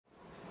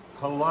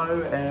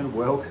Hello and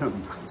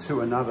welcome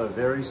to another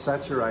very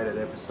saturated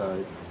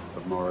episode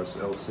of Morris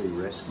LC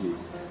Rescue.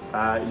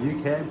 You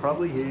can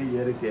probably hear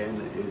yet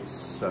again,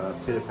 it's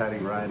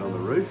pitter-patting rain on the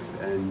roof,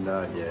 and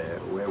yeah,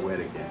 we're wet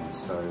again.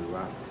 So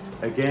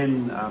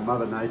again,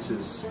 Mother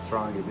Nature's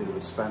throwing a bit of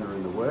a spanner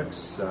in the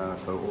works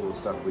for all the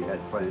stuff we had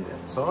planned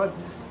outside,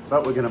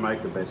 but we're going to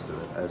make the best of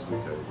it as we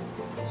do.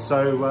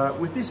 So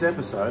with this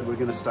episode, we're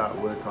going to start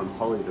work on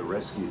Holly the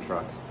rescue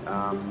truck.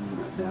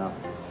 Now,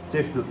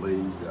 definitely,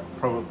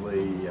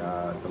 probably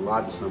the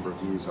largest number of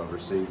views I've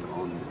received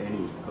on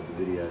any of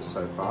the videos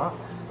so far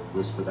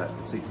was for that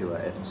particular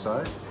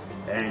episode,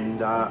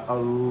 and a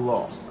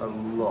lot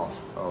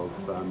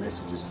of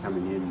messages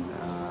coming in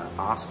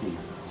asking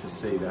to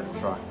see that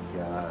truck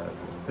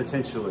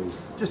potentially,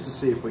 just to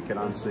see if we can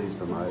unseize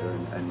the motor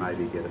and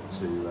maybe get it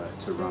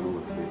to run a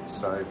little bit.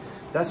 So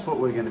that's what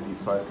we're going to be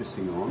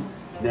focusing on.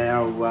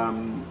 Now,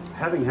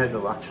 having had the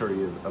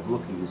luxury of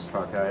looking this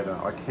truck over,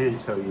 I can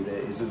tell you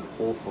there is an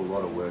awful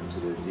lot of work to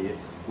do here.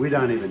 We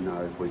don't even know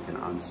if we can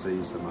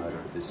unseize the motor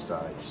at this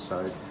stage.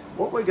 So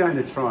what we're going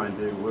to try and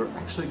do, we're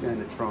actually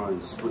going to try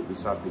and split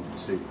this up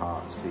into two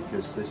parts,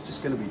 because there's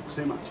just going to be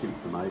too much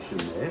information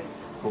there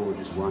for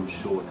just one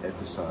short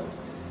episode.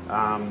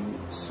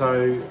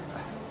 So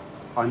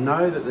I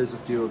know that there's a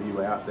few of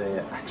you out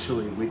there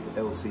actually with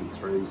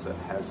LC3s that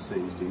have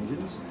seized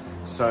engines.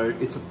 So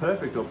it's a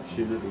perfect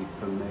opportunity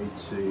for me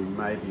to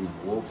maybe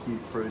walk you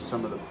through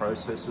some of the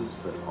processes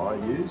that I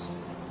use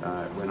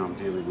when I'm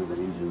dealing with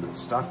an engine that's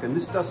stuck. And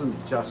this doesn't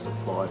just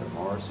apply to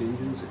Morris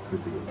engines, it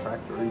could be a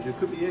tractor engine, it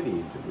could be any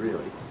engine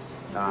really.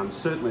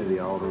 Certainly the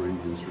older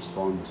engines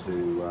respond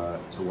to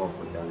what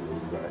we're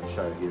going to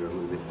show here a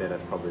little bit better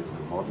probably than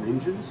the modern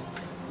engines.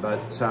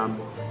 But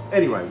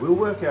anyway, we'll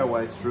work our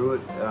way through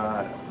it.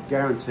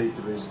 Guaranteed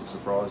to be some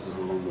surprises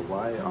along the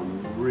way.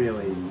 I'm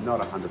really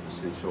not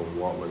 100% sure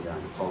what we're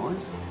going to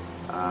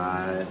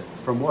find.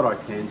 From what I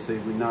can see,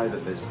 we know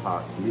that there's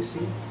parts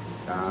missing.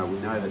 We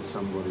know that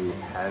somebody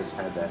has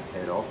had that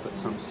head off at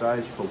some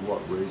stage. For what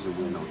reason,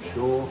 we're not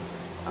sure.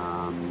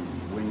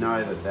 We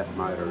know that that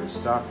motor is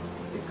stuck.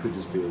 It could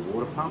just be a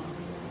water pump.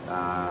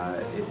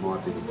 It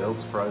might be the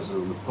belts frozen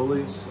on the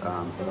pulleys,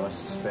 but I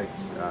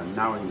suspect,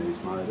 knowing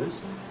these motors,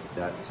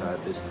 that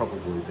there's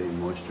probably been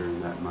moisture in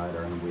that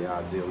motor, and we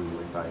are dealing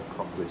with a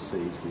properly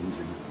seized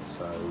engine.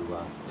 So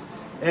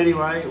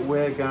anyway,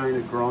 we're going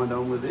to grind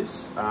on with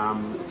this.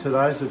 To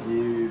those of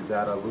you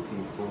that are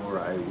looking for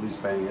a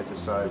whiz-bang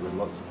episode with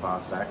lots of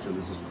fast action,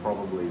 this is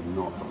probably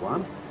not the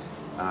one.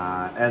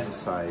 As I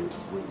say,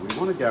 we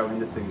want to go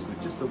into things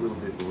with just a little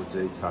bit more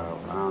detail,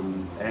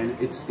 and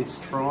it's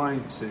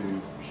trying to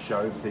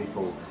show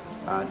people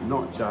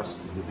not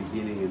just the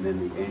beginning and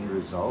then the end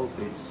result.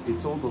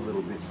 It's all the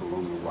little bits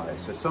along the way.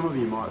 So some of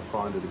you might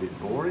find it a bit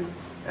boring,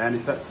 and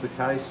if that's the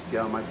case,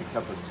 go and make a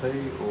cup of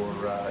tea, or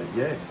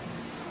yeah,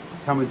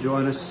 come and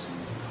join us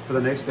for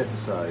the next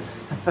episode.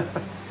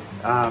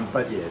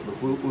 But yeah,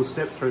 look, we'll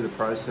step through the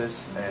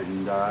process,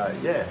 and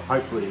yeah,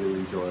 hopefully you'll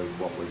enjoy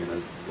what we're gonna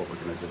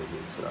do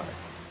here today.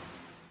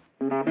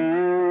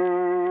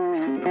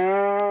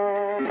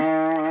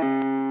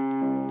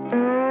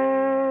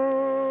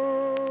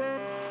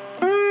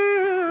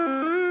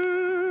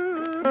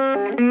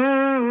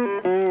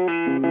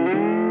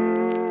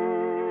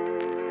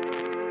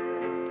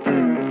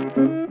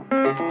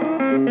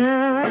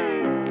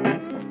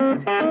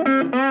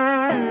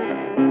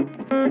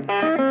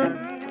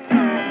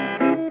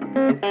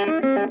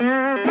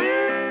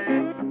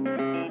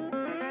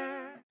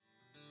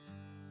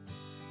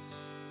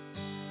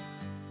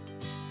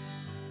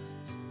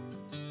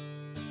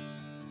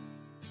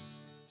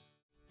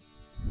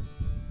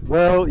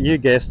 Well, you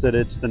guessed it,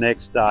 it's the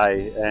next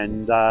day,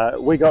 and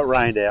we got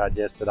rained out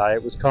yesterday.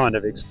 It was kind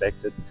of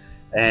expected,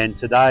 and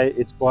today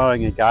it's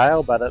blowing a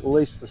gale, but at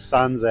least the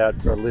sun's out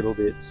for a little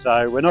bit,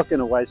 so we're not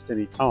going to waste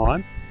any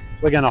time.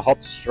 We're going to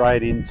hop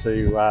straight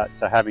into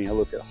to having a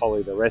look at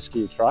Holly the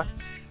rescue truck.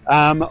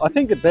 I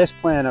think the best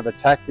plan of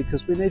attack,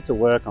 because we need to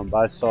work on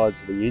both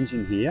sides of the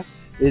engine here,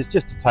 is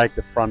just to take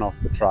the front off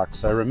the truck.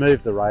 So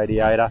remove the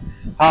radiator.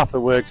 Half the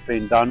work's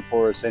been done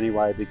for us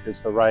anyway,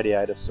 because the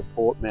radiator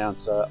support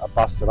mounts are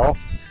busted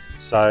off.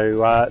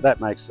 So that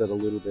makes it a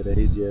little bit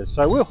easier.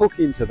 So we'll hook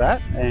into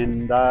that,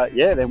 and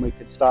yeah, then we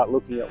could start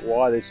looking at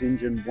why this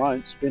engine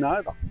won't spin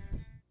over.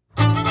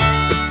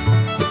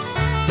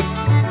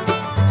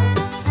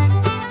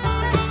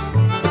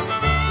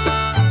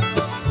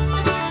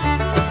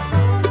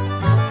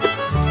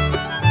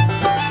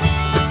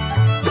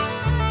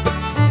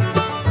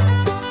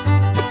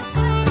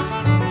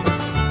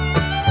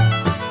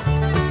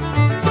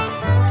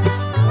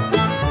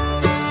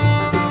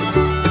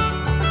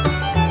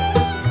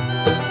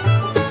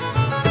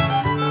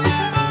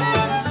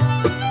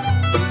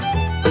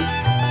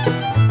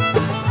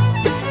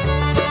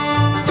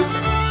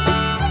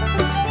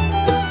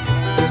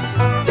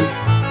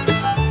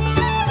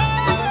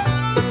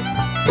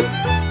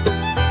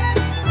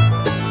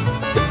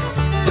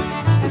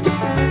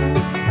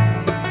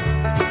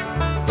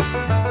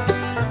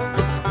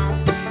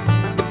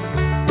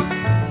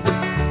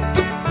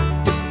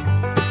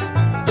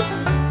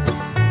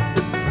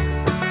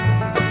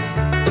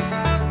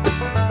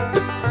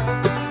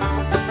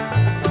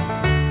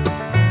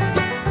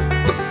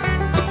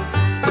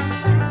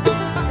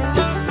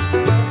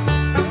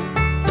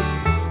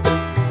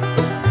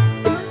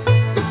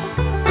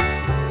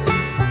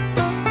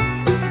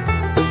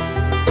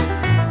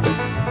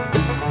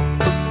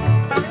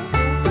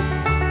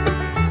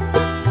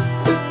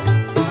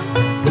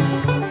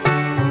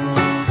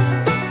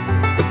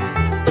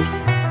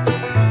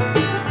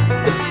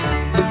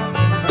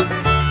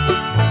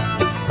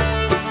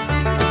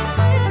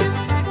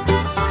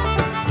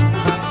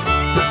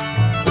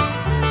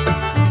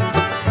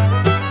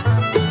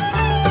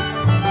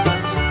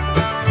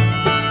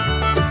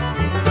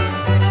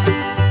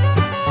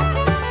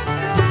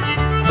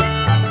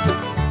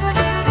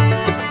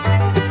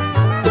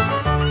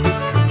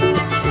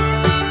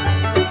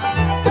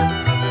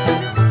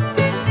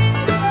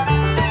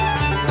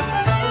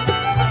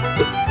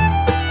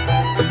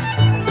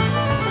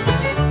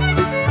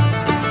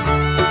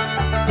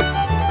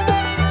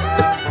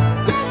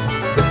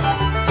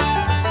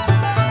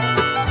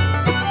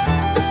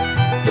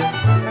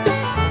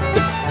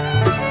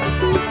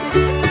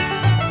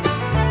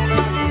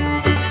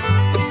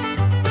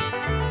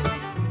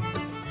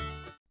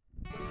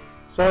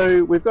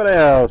 So we've got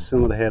our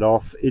cylinder head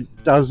off.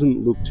 It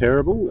doesn't look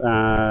terrible.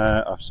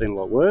 I've seen a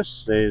lot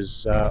worse.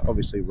 There's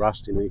obviously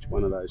rust in each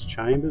one of those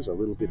chambers, a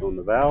little bit on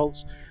the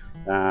valves.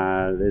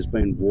 There's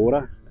been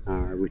water,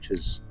 which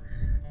has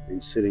been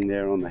sitting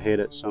there on the head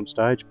at some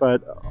stage,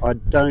 but I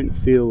don't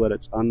feel that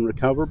it's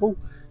unrecoverable.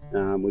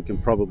 We can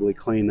probably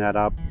clean that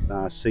up,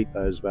 seat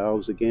those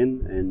valves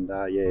again,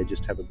 and yeah,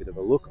 just have a bit of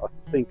a look. I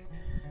think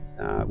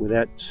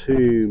without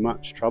too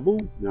much trouble,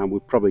 we'll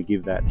probably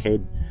give that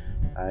head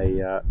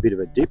a bit of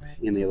a dip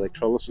in the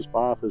electrolysis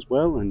bath as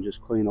well, and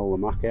just clean all the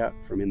muck out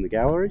from in the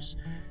galleries.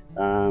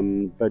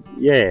 But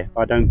yeah,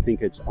 I don't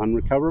think it's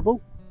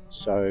unrecoverable,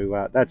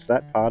 so that's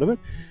that part of it.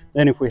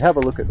 Then if we have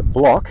a look at the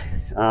block,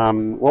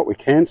 what we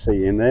can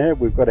see in there,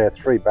 we've got our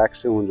 3 back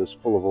cylinders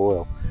full of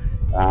oil,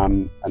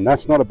 and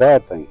that's not a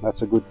bad thing,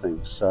 that's a good thing.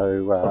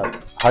 So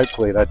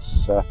hopefully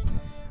that's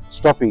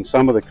stopping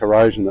some of the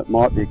corrosion that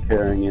might be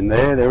occurring in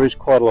there. There is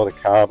quite a lot of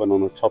carbon on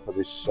the top of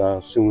this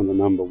cylinder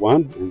number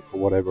 1, and for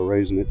whatever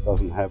reason it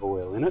doesn't have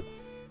oil in it.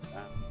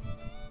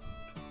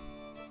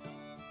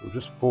 We'll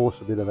just force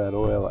a bit of that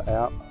oil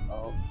out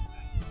of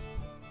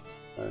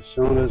those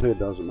cylinders. It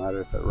doesn't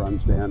matter if it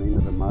runs down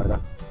into the motor.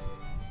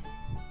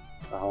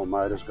 The whole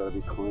motor's got to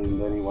be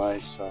cleaned anyway,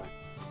 so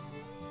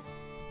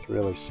it's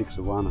really 6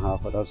 of one,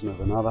 half a dozen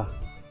of another.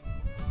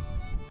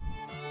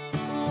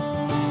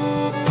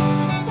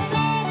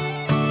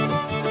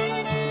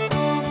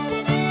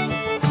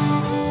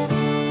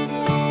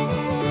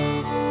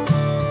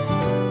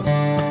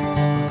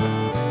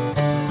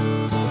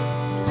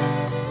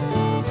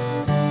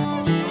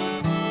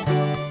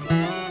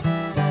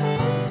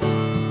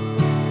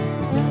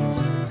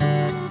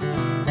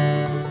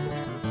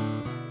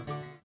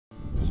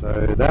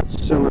 So that's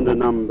cylinder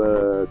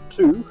number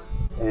 2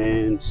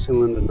 and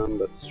cylinder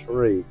number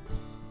 3.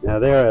 Now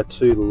there are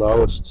 2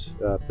 lowest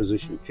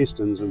position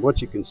pistons, and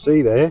what you can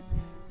see there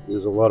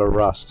is a lot of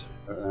rust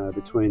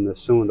between the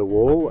cylinder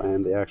wall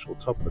and the actual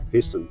top of the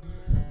piston.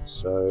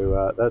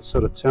 So that's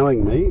sort of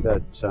telling me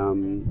that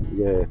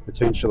yeah,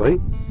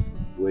 potentially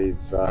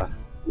we've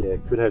yeah,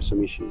 could have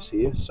some issues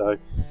here. So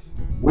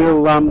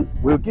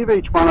we'll give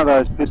each one of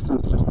those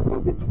pistons just a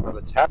little bit of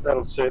a tap.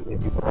 That'll certainly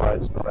be why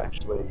it's not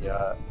actually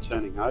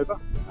turning over.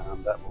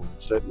 That will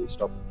certainly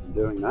stop it from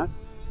doing that.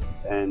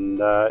 And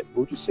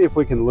we'll just see if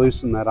we can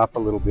loosen that up a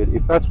little bit.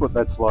 If that's what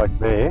that's like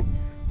there,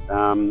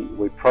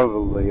 we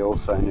probably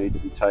also need to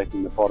be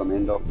taking the bottom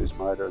end off this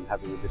motor and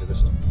having a bit of a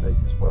stop beat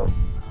as well.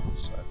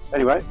 So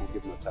anyway, we'll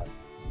give them a tap.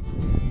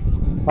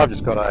 I've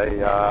just got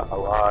a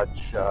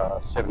large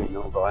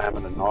 70mm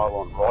diameter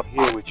nylon rod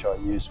here, which I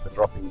use for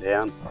dropping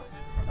down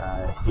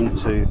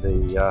into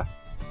the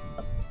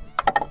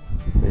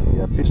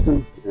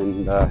piston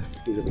and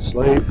into the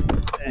sleeve,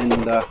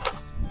 and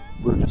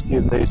we'll just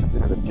give these a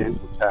bit of a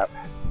gentle tap.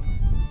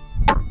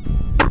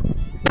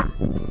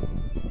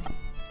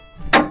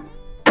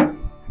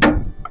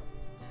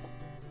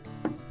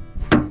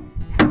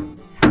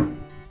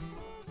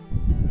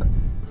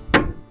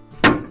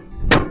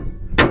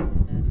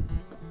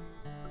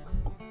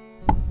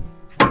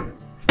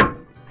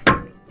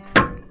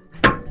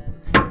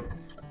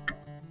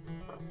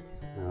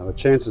 The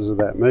chances of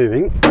that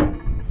moving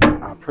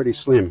are pretty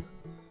slim.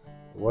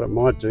 What it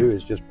might do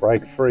is just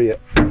break free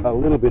a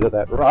little bit of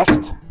that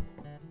rust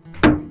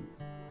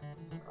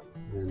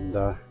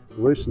and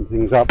loosen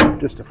things up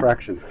just a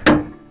fraction.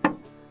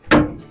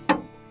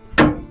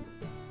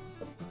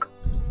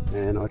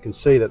 And I can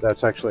see that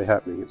that's actually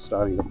happening. It's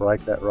starting to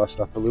break that rust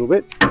up a little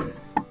bit.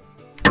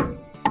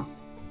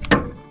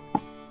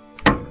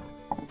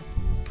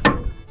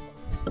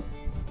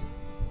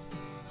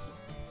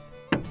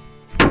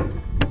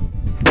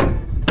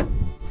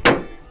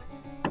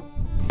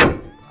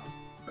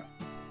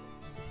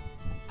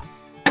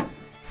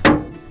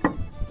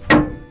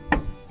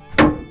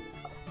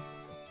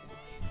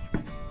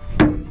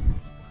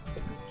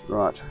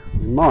 Right,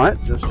 we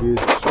might just use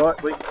a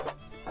slightly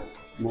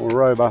more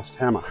robust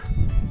hammer.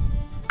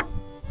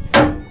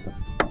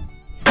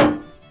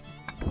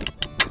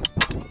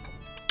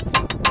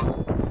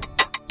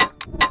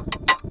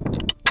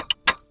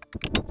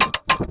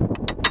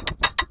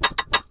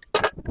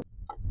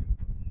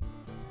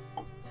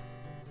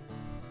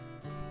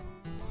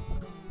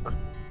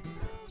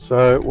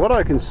 So what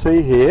I can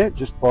see here,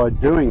 just by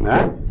doing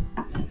that,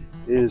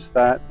 is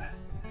that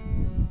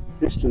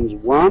pistons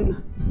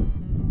 1,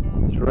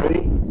 3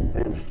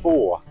 and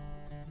 4,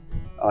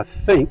 I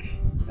think,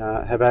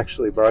 have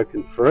actually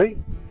broken free.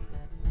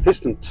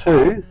 Piston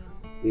 2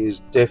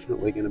 is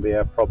definitely going to be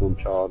our problem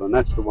child, and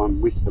that's the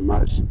one with the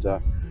most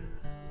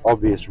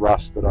obvious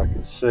rust that I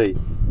can see.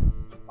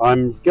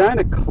 I'm going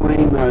to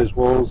clean those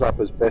walls up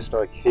as best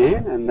I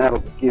can, and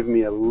that'll give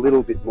me a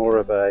little bit more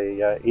of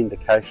a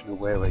indication of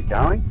where we're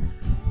going.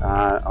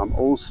 I'm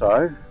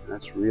also,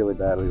 that's really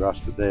badly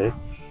rusted there,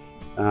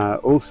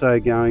 also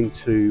going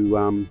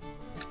to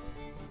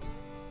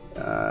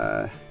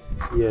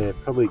yeah,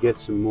 probably get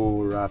some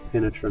more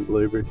penetrant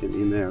lubricant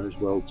in there as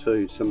well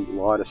too, some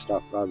lighter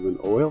stuff rather than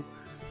oil,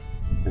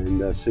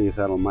 and see if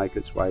that'll make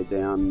its way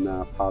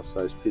down past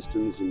those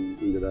pistons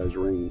and into those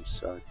rings.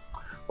 So,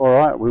 all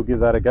right, we'll give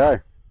that a go.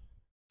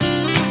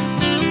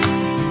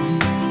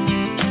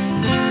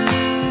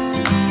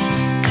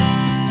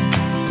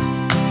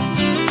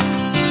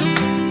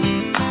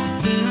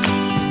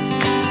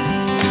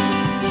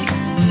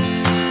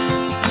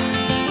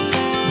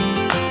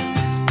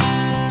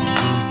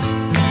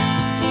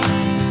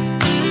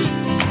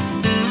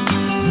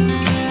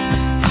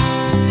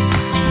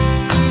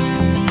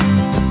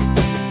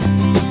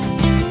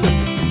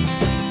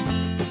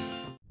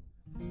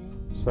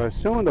 So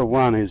cylinder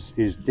 1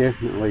 is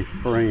definitely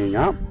freeing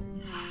up.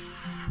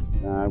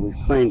 We've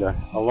cleaned a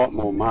lot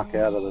more muck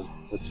out of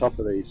the top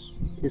of these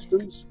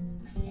pistons.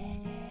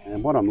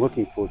 And what I'm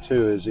looking for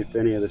too is if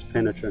any of this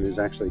penetrant is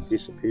actually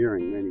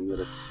disappearing, meaning that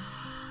it's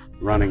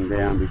running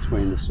down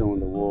between the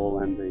cylinder wall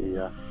and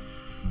the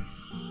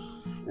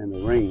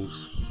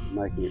rings,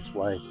 making its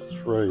way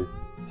through.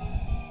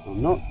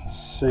 I'm not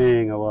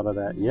seeing a lot of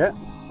that yet,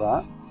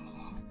 but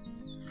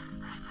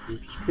we'll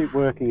just keep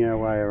working our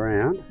way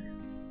around.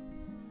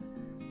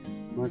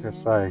 Like I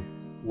say,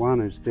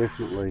 1 is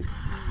definitely,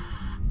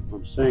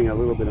 I'm seeing a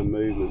little bit of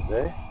movement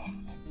there.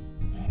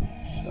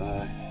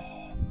 So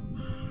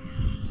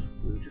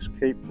we'll just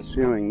keep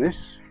pursuing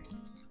this.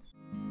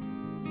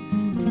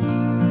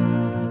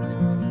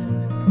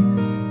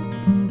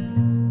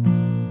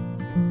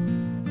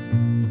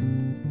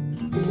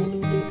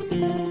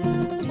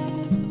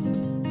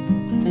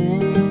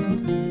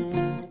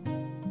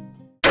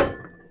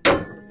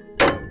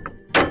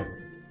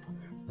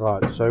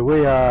 Right, so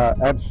we are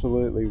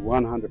absolutely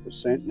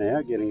 100%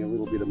 now getting a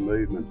little bit of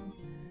movement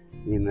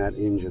in that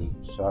engine.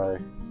 So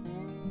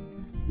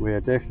we are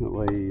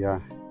definitely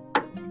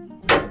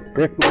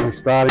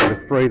starting to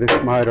free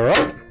this motor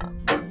up.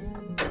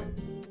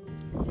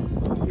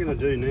 What I'm going to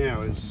do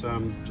now is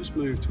just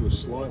move to a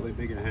slightly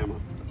bigger hammer,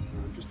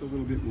 just a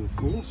little bit more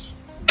force.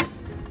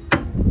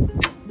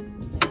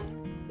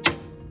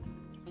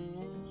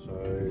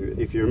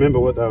 If you remember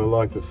what they were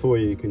like before,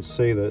 you can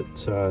see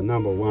that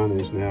number 1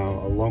 is now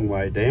a long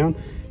way down,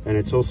 and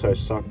it's also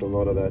sucked a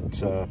lot of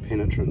that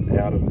penetrant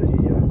out of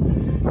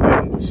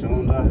the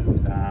cylinder.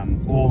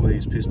 All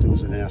these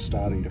pistons are now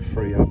starting to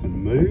free up and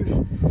move,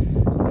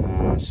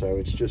 so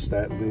it's just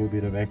that little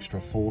bit of extra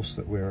force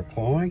that we're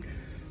applying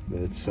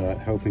that's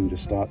helping to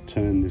start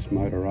turn this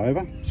motor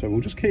over. So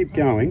we'll just keep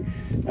going,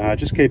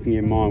 just keeping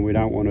in mind we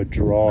don't want to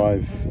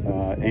drive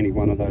any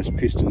one of those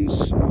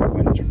pistons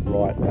when it's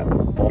right at the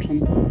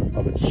bottom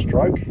of its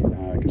stroke,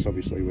 because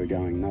obviously we're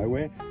going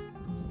nowhere.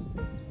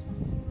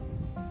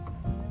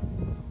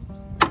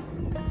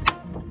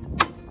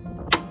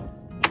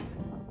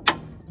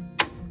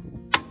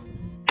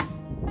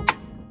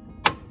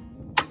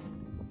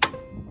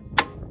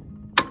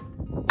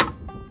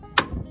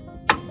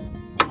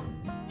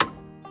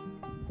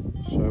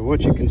 So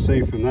what you can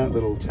see from that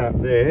little tap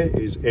there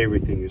is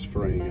everything is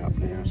freeing up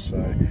now.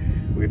 So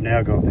we've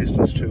now got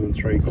pistons 2 and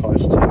 3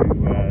 close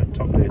to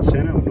top dead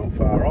center, or not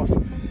far off.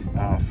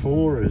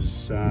 4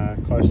 is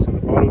close to the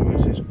bottom,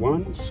 as is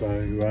 1.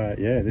 So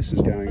yeah, this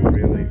is going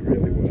really,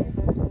 really well.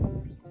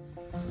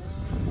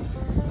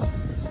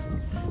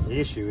 The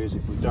issue is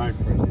if we don't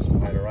free this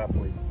motor up,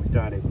 we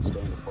don't even stand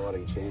a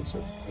fighting chance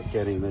of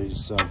getting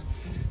these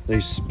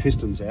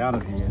pistons out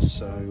of here.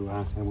 So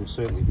and we'll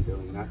certainly be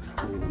doing that to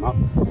clean them up.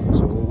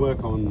 So we'll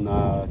work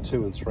on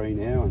 2 and 3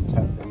 now and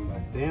tap them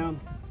back down.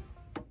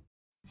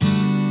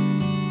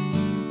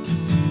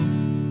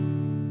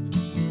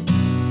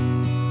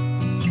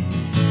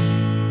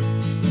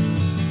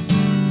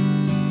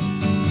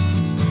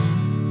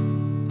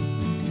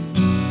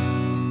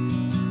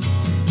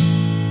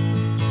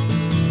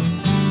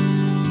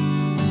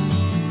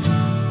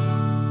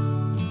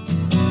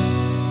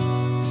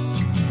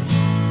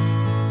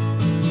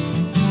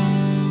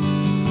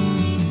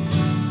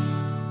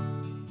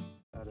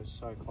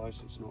 So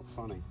close it's not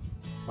funny,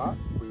 but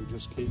we'll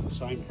just keep the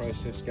same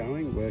process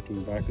going,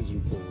 working backwards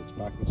and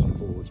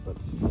forwards, but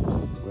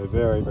we're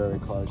very, very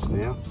close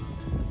now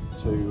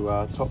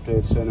to top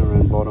dead center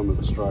and bottom of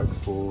the stroke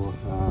for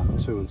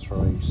 2 and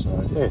 3.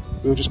 So yeah,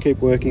 we'll just keep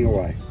working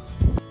away.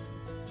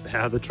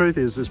 The truth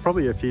is, there's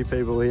probably a few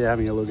people here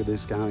having a look at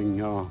this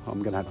going, oh,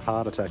 I'm going to have a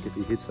heart attack if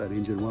he hits that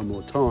engine one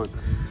more time.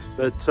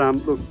 But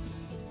look,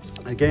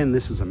 again,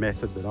 this is a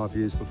method that I've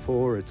used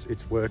before.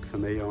 It's worked for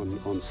me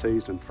on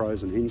seized and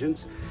frozen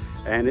engines,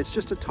 and it's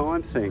just a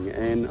time thing,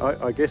 and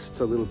I guess it's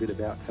a little bit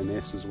about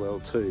finesse as well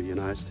too, you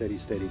know, steady,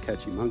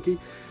 catchy monkey.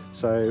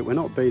 So we're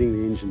not beating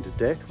the engine to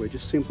death, we're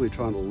just simply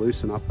trying to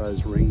loosen up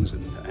those rings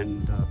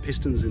and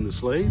pistons in the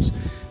sleeves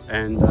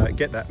and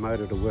get that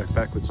motor to work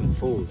backwards and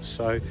forwards.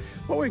 So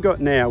what we've got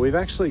now, we've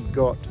actually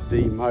got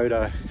the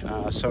motor,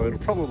 so it'll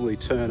probably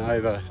turn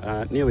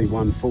over nearly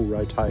 1 full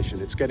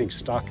rotation. It's getting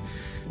stuck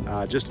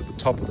just at the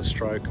top of the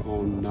stroke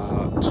on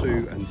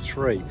 2 and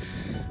 3.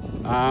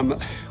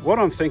 What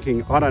I'm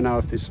thinking, I don't know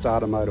if this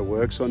starter motor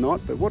works or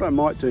not, but what I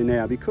might do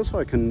now, because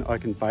I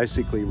can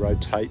basically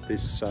rotate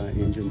this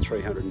engine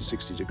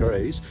 360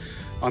 degrees,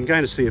 I'm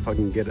going to see if I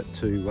can get it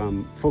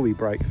to fully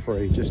brake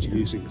free just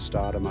using the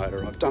starter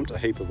motor. I've dumped a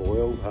heap of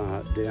oil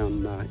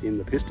down in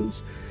the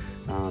pistons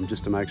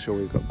just to make sure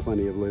we've got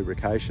plenty of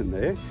lubrication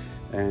there.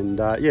 And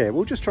yeah,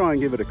 we'll just try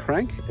and give it a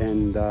crank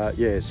and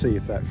yeah, see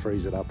if that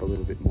frees it up a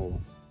little bit more.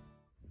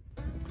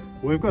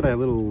 We've got our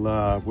little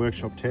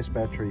workshop test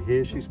battery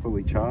here. She's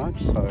fully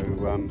charged, so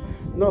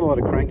not a lot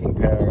of cranking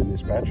power in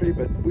this battery,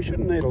 but we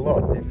shouldn't need a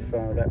lot if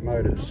that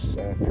motor's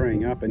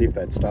freeing up, and if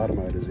that starter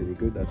motor's any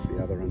good. That's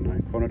the other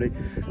unknown quantity.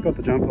 Got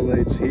the jumper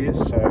leads here,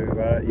 so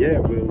yeah,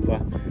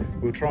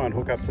 we'll try and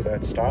hook up to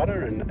that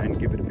starter and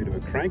give it a bit of a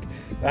crank.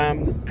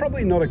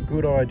 Probably not a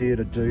good idea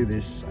to do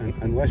this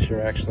unless you're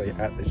actually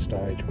at this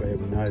stage where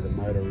we know the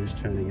motor is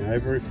turning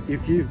over.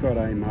 If you've got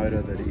a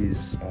motor that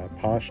is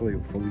partially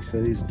or fully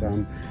seized,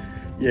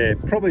 yeah,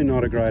 probably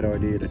not a great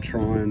idea to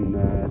try and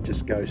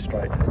just go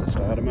straight for the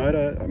starter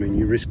motor. I mean,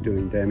 you risk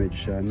doing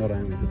damage not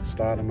only to the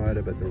starter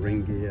motor, but the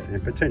ring gear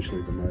and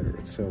potentially the motor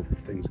itself if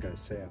things go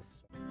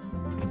south.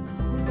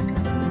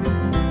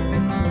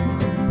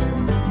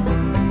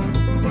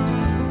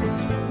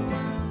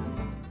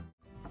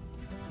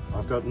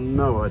 I've got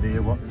no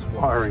idea what this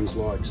wiring's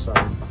like, so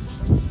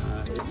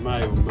it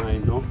may or may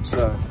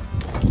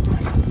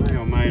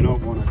not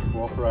want to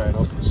cooperate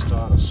off the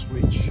starter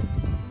switch.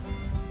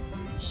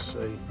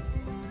 See.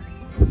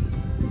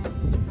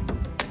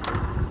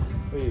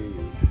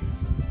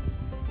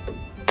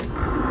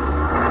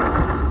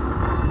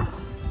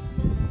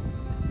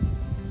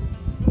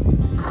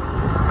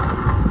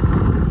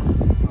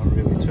 Not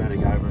really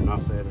turning over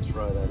enough there to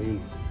throw that in.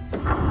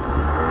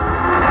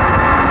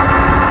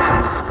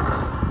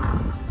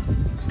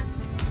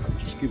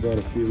 Just give that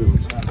a few little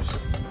taps.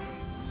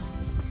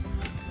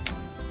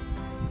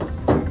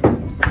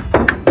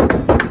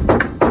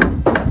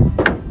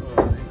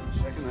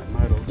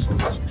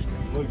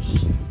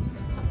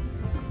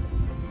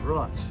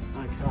 Right,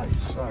 okay,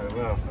 so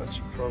well, that's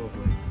probably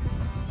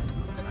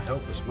not going to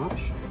help us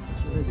much. Is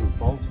there even a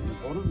bolt in the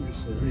bottom?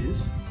 Yes, there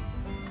is.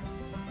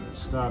 The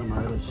starter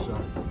motor's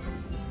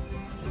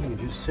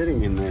just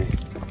sitting in there.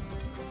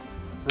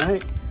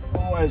 Hey,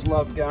 always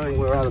love going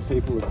where other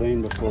people have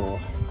been before.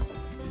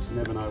 You just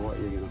never know what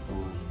you're going to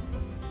find.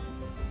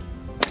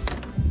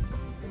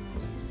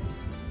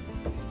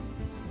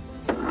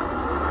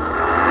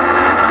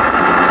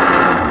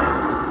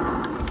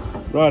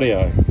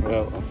 Rightio,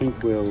 well, I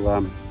think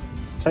we'll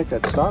take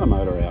that starter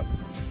motor out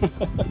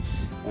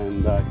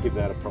and give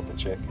that a proper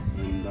check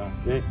and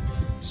yeah,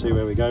 see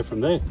where we go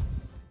from there.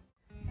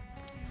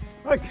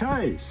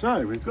 Okay,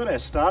 so we've got our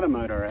starter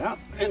motor out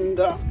and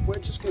we're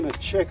just going to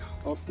check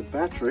off the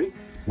battery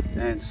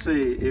and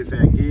see if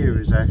our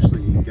gear is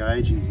actually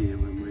engaging here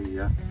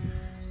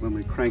when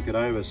we crank it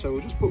over. So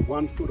we'll just put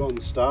one foot on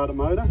the starter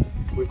motor.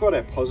 We've got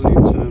our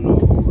positive terminal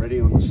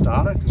already on the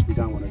starter because we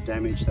don't want to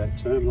damage that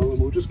terminal,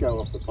 and we'll just go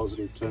off the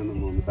positive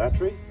terminal on the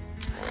battery.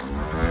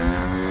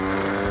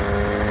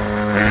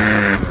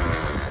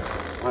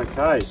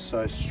 Okay,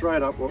 so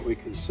straight up what we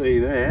can see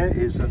there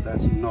is that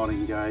that's not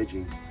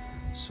engaging.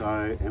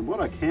 So, and what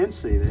I can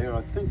see there,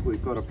 I think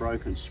we've got a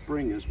broken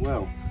spring as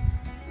well.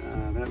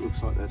 That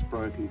looks like that's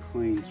broken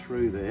clean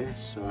through there.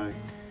 So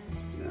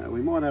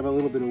we might have a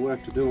little bit of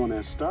work to do on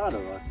our starter,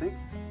 I think.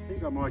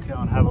 I might go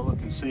and have a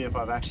look and see if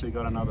I've actually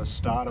got another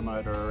starter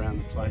motor around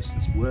the place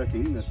that's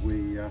working that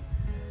we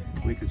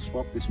could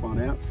swap this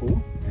one out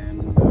for,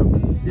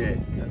 and yeah,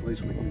 at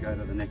least we can go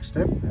to the next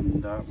step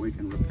and we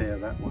can repair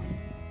that one.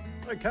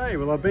 Okay,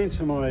 well, I've been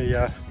to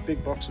my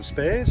big box of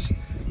spares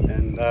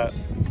and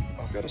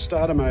I've got a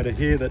starter motor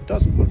here that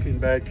doesn't look in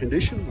bad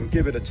condition. We'll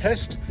give it a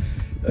test.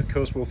 Of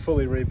course, we'll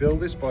fully rebuild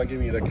this by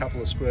giving it a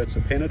couple of squirts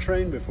of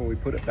penetrine before we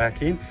put it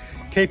back in.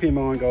 Keep in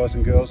mind, guys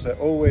and girls, that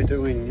all we're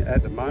doing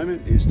at the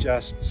moment is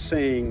just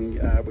seeing,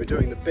 we're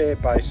doing the bare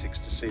basics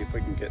to see if we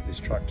can get this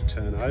truck to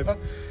turn over.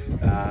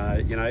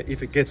 You know,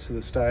 if it gets to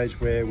the stage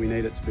where we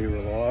need it to be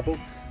reliable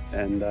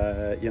and,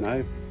 you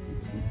know,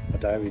 a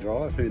daily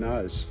drive, who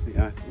knows, you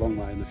know, long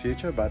way in the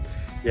future. But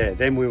yeah,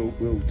 then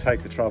we'll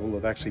take the trouble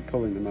of actually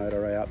pulling the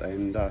motor out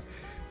and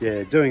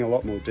yeah, doing a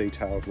lot more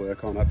detailed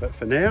work on it. But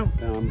for now,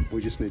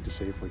 we just need to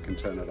see if we can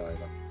turn it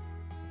over.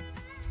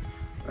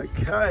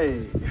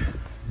 Okay,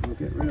 we'll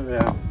get rid of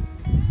our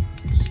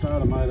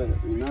starter motor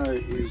that we know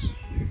is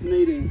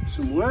needing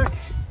some work.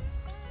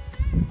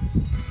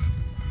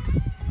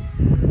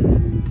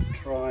 And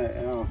try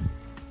our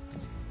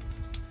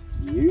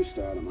new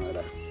starter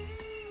motor.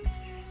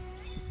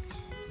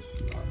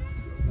 Right,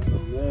 got that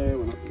on there,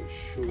 we're not going to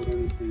short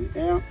anything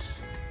out,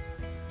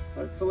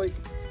 hopefully.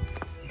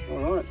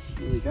 Alright,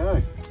 here we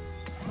go.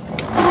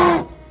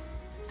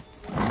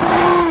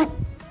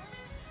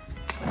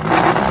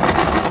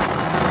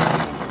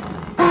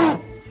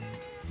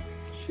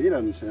 She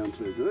doesn't sound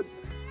too good.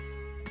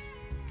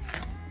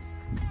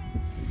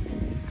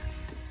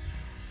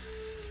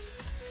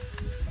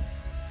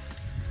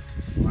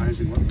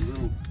 amazing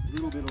what a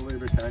little bit of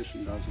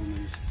lubrication does on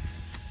these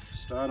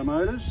starter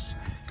motors.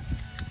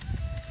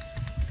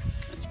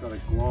 It's got to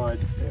glide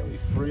fairly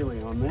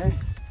freely on there.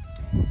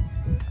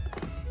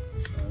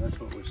 So that's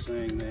what we're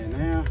seeing there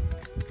now.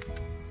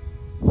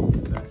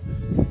 That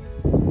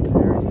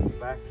bearing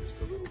back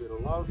just a little bit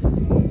of love.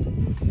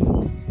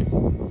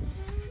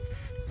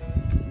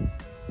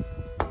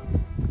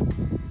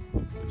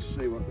 Let's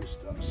see what this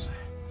does.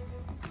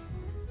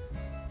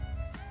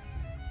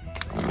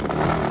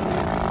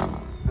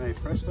 Hey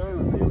presto,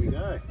 and there we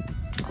go.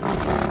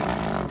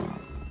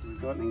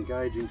 We've got an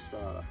engaging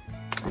starter.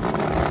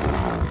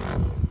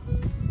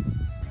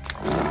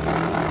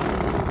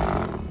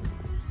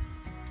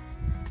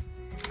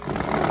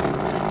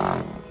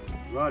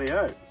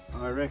 Rightio,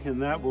 I reckon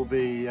that will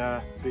be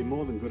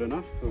more than good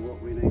enough for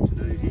what we need to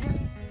do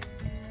here.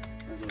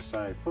 As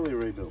I say, fully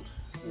rebuilt.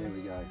 There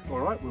we go. All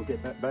right, we'll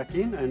get that back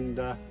in and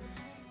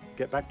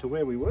get back to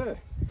where we were.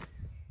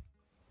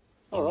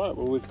 All right,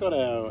 well, we've got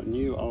our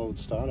new old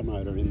starter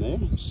motor in there.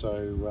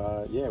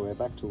 So yeah, we're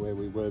back to where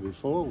we were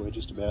before. We're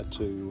just about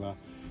to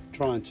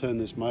try and turn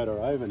this motor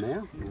over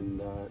now. And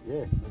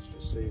yeah, let's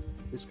just see if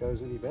this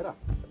goes any better.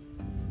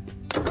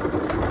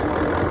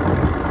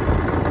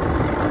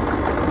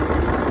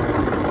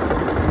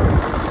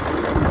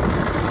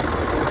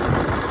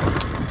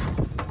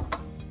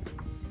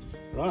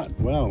 Right,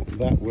 well,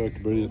 that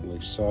worked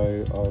brilliantly.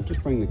 So I'll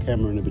just bring the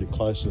camera in a bit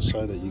closer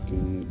so that you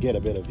can get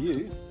a better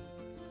view.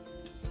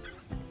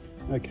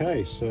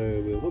 Okay, so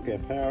we'll hook our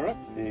power up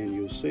and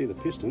you'll see the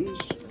pistons.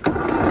 There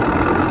we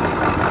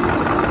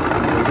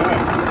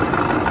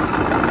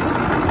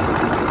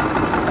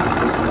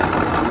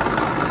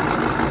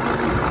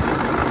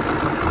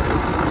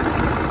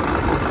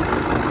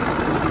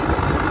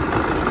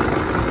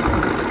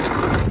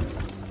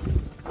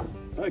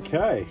go.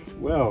 Okay,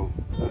 well,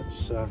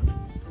 that's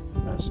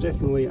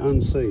definitely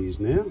unseized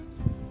now.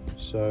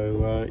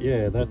 So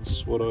yeah,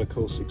 that's what I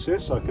call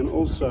success. I can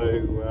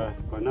also,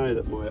 I know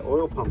that my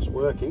oil pump's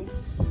working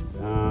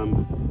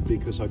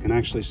because I can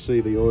actually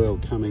see the oil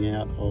coming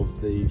out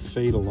of the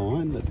feeder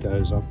line that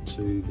goes up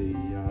to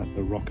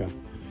the rocker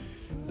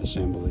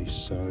assembly.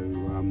 So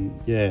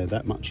yeah,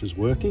 that much is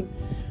working.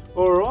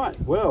 All right,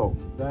 well,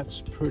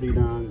 that's pretty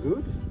darn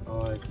good.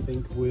 I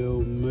think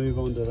we'll move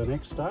on to the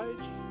next stage.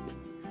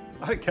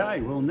 Okay,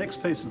 well,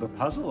 next piece of the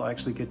puzzle, I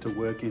actually get to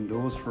work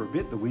indoors for a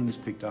bit. The wind's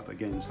picked up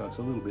again, so it's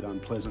a little bit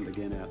unpleasant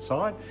again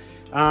outside.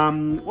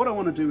 What I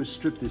want to do is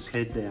strip this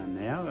head down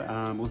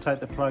now. We'll take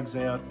the plugs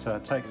out,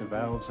 take the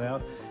valves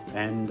out,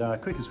 and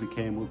quick as we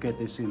can, we'll get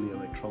this in the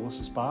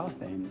electrolysis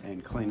bath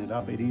and clean it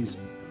up. It is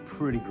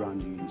pretty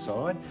grungy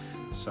inside,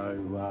 so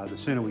the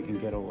sooner we can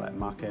get all that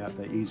muck out,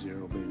 the easier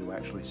it'll be to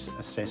actually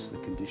assess the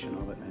condition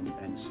of it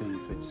and see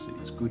if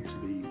it's good to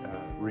be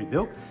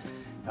rebuilt.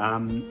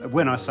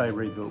 When I say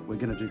rebuilt, we're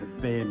going to do the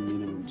bare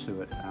minimum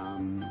to it.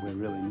 We're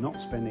really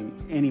not spending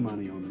any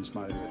money on this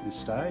motor at this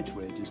stage.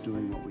 We're just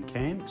doing what we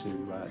can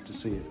to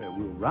see if it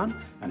will run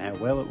and how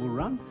well it will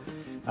run.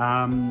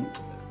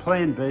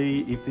 Plan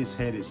B, if this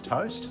head is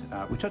toast,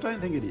 which I don't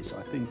think it is,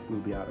 I think we'll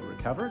be able to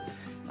recover it.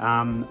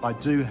 I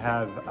do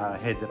have a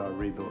head that I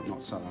rebuilt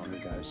not so long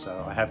ago,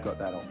 so I have got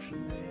that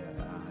option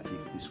there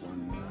if this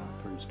one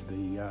proves to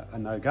be a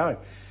no-go.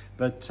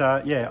 But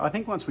yeah, I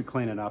think once we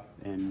clean it up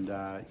and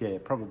yeah,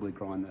 probably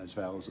grind those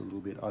valves a little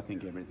bit, I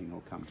think everything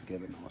will come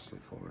together nicely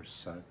for us.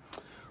 So,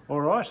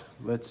 all right,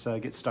 let's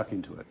get stuck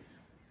into it.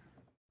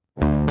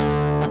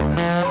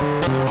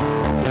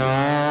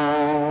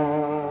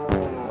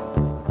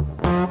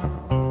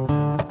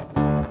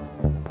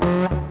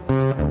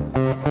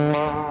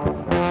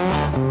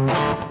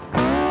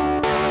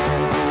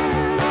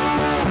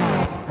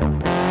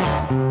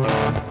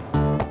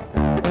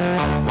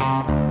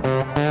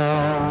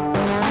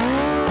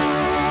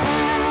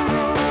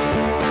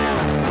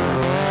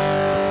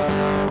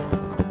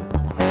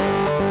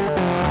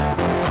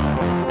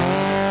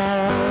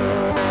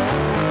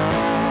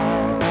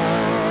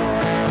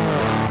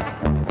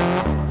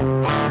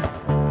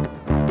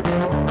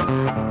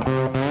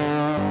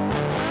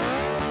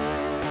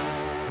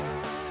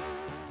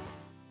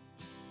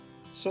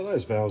 So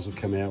those valves have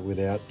come out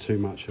without too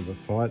much of a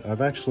fight.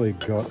 I've actually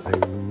got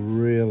a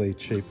really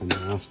cheap and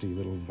nasty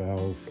little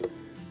valve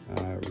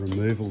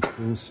removal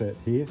tool set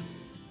here.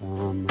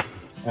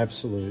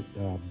 Absolute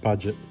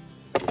budget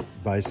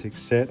basic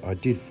set. I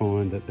did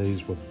find that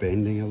these were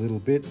bending a little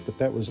bit, but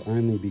that was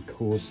only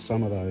because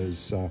some of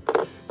those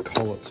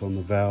collets on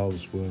the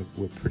valves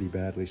were pretty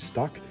badly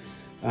stuck.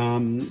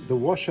 The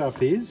wash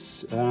up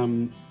is,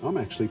 I'm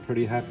actually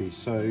pretty happy.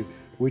 So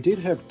we did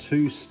have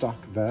two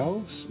stuck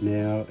valves.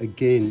 Now,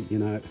 again, you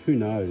know, who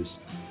knows?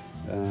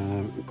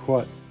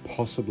 Quite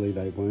possibly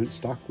they weren't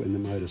stuck when the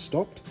motor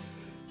stopped.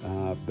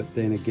 But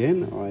then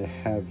again, I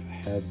have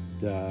had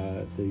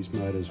these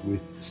motors with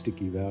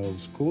sticky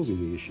valves causing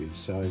the issue.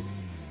 So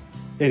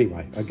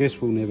anyway, I guess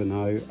we'll never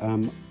know.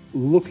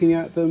 Looking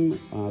at them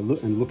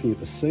and looking at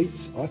the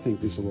seats, I think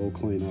this will all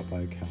clean up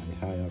okay.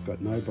 Hey, I've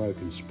got no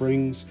broken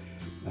springs.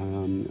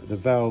 The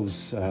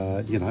valves,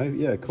 you know,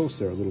 yeah, of course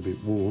they're a little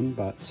bit worn,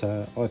 but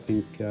I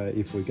think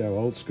if we go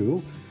old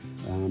school,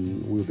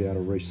 we'll be able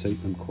to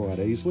reseat them quite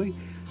easily.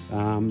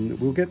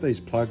 We'll get these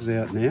plugs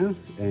out now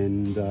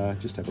and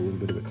just have a little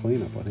bit of a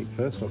clean up. I think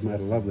first I've made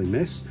a lovely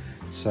mess.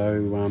 So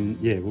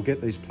yeah, we'll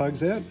get these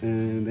plugs out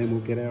and then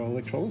we'll get our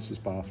electrolysis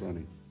bath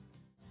running.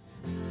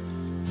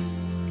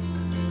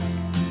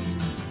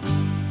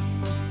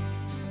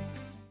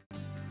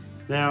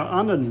 Now,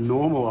 under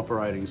normal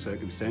operating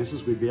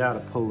circumstances, we'd be able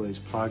to pull these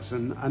plugs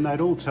and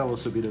they'd all tell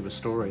us a bit of a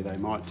story. They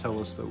might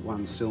tell us that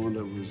one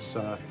cylinder was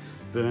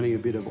burning a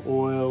bit of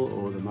oil,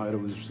 or the motor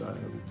was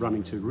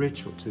running too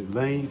rich or too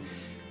lean.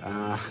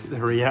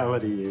 The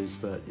reality is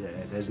that, yeah,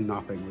 there's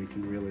nothing we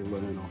can really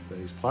learn off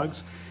these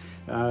plugs.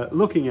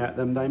 Looking at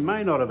them, they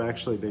may not have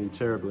actually been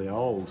terribly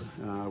old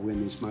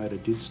when this motor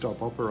did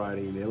stop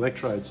operating. The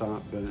electrodes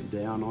aren't burnt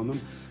down on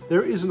them.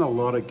 There isn't a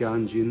lot of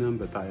gunge in them,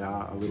 but they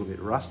are a little bit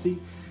rusty.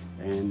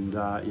 And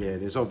yeah,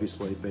 there's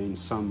obviously been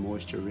some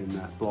moisture in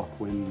that block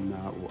when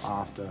or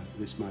after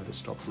this motor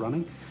stopped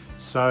running.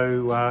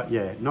 So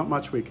yeah, not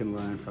much we can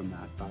learn from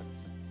that. But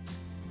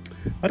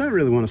I don't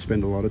really want to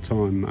spend a lot of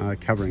time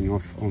covering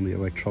off on the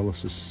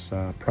electrolysis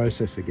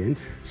process again,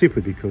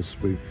 simply because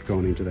we've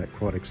gone into that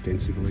quite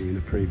extensively in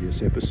a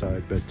previous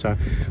episode. But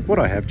what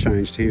I have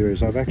changed here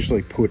is I've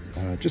actually put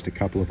just a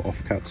couple of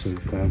offcuts of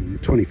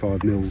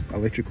 25mm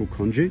electrical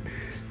conduit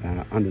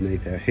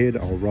underneath our head.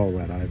 I'll roll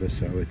that over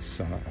so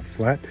it's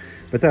flat,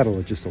 but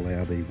that'll just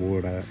allow the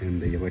water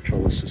and the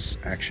electrolysis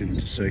action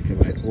to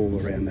circulate all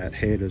around that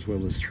head as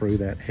well as through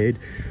that head.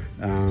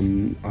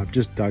 I've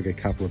just dug a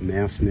couple of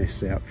mouse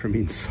nests out from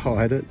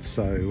inside it,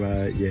 so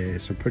yeah,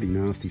 some pretty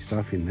nasty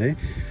stuff in there.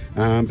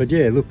 But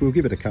yeah, look, we'll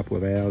give it a couple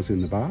of hours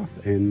in the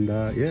bath and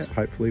yeah,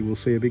 hopefully we'll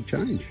see a big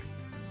change.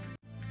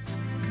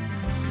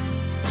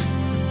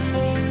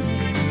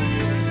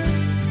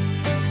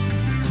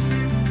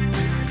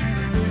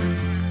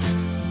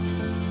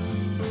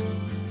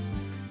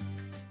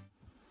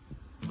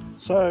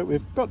 So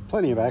we've got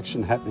plenty of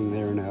action happening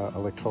there in our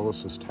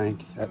electrolysis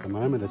tank at the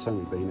moment. It's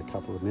only been a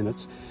couple of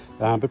minutes,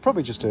 but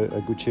probably just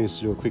a good chance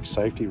to do a quick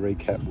safety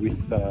recap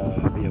with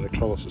the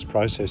electrolysis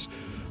process.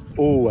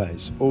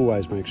 Always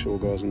make sure,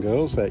 guys and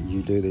girls, that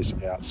you do this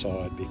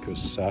outside,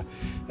 because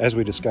as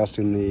we discussed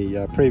in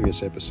the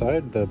previous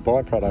episode, the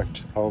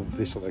byproduct of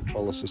this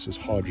electrolysis is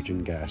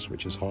hydrogen gas,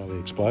 which is highly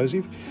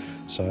explosive.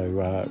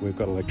 So we've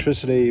got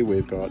electricity,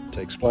 we've got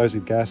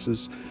explosive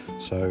gases.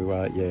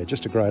 So yeah,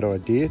 just a great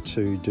idea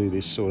to do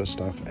this sort of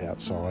stuff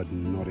outside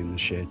and not in the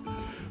shed.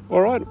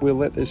 All right, we'll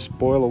let this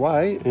boil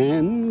away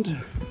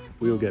and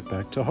we'll get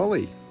back to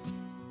Holly.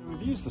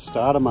 We've used the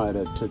starter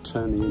motor to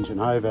turn the engine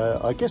over.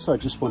 I guess I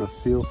just want to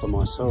feel for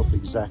myself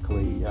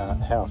exactly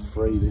how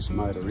free this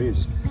motor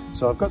is.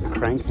 So I've got the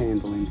crank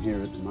handle in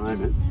here at the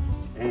moment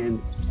and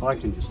I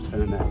can just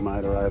turn that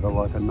motor over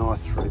like a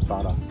knife through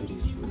butter. It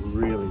is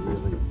really,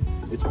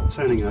 it's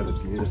turning over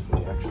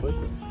beautifully actually.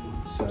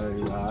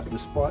 So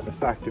despite the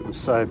fact it was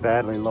so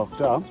badly locked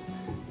up,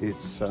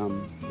 it's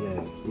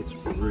yeah, it's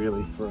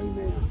really free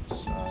now.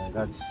 So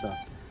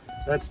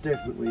that's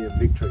definitely a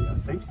victory, I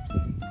think.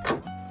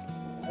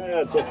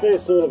 It's a fair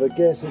sort of a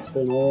guess. It's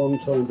been a long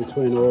time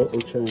between oil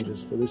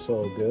changes for this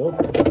old girl,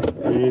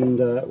 and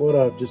what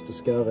I've just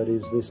discovered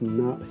is this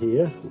nut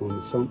here on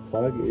the sump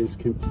plug is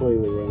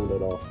completely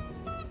rounded off.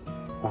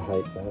 I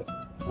hate that.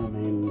 I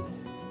mean,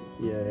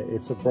 yeah,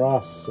 it's a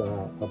brass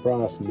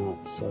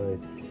nut, so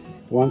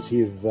once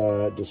you've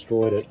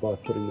destroyed it by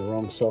putting the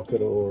wrong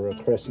socket or a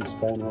crescent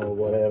spanner or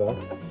whatever,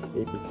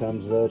 it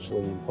becomes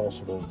virtually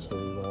impossible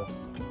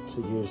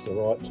to use the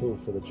right tool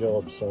for the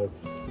job. So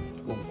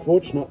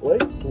unfortunately,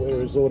 we're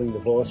resorting to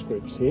vice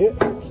grips here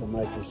to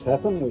make this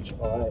happen, which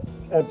I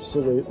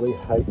absolutely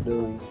hate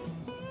doing,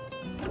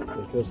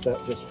 because that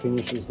just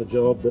finishes the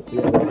job that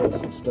the other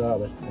person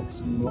started. It's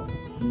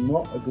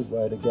not a good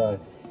way to go.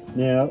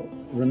 Now,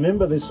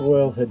 remember, this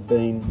oil had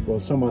been, well,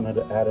 someone had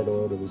added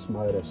oil to this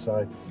motor,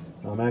 so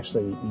I'm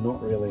actually not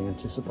really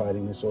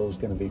anticipating this oil is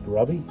going to be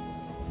grubby,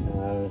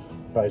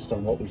 based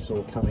on what we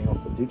saw coming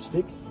off the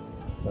dipstick,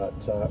 but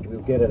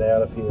we'll get it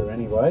out of here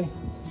anyway.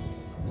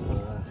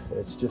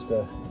 It's just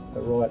a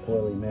right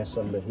oily mess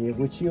under here,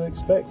 which you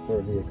expect for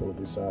a vehicle of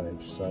this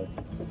age. So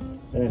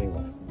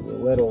anyway, we'll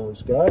let all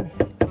this go.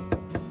 Put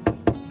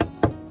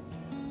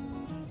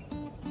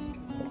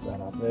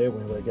that up there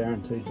where we're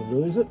guaranteed to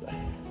lose it.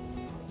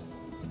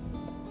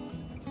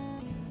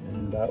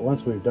 And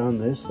once we've done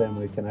this, then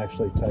we can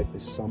actually take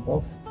this sump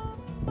off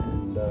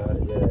and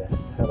yeah,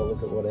 have a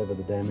look at whatever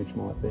the damage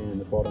might be in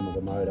the bottom of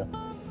the motor,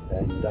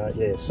 and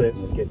yeah,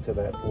 certainly get to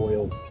that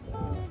oil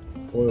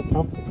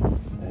pump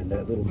and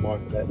that little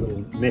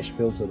mesh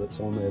filter that's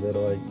on there that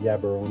I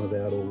yabber on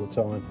about all the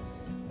time.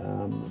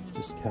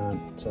 Just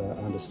can't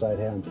understate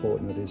how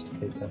important it is to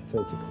keep that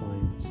filter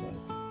clean. So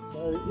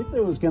if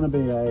there was going to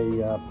be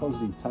a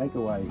positive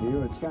takeaway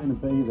here, it's going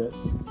to be that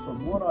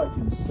from what I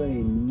can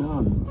see,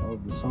 none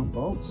of the sump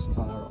bolts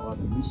are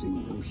either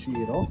missing or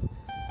sheared off,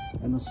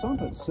 and the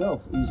sump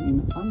itself is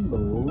in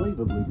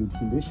unbelievably good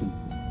condition.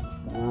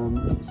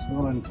 It's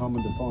not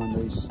uncommon to find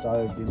these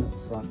stoved in at the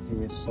front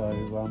here, so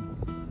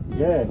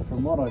yeah,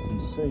 from what I can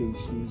see,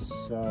 she's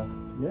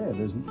yeah,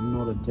 there's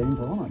not a dent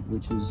on it,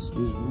 which is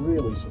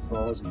really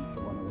surprising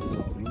for one of these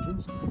old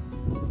engines,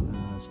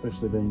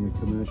 especially being a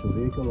commercial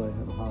vehicle. They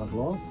have a hard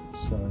life.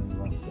 So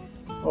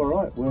all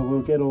right, well,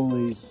 we'll get all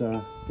these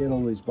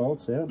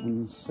bolts out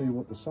and see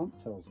what the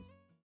sump tells us.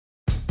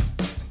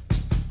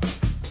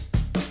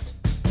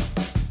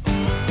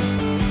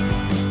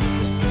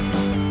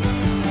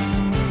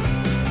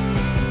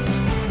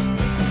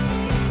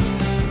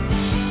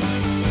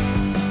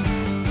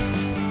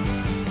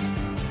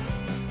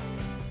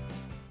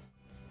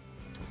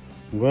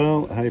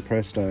 Well, hey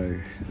presto,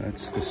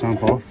 that's the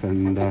sump off,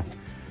 and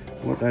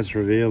what that's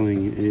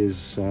revealing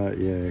is,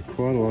 yeah,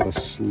 quite a lot of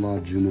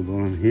sludge in the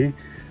bottom here.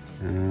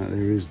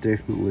 There is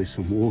definitely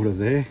some water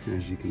there,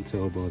 as you can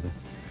tell by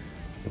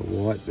the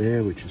white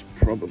there, which is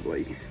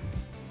probably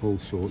all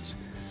sorts.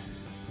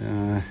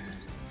 A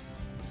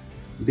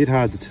bit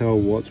hard to tell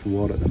what's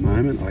what at the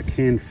moment. I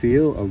can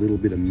feel a little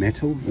bit of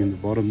metal in the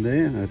bottom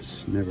there.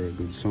 That's never a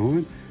good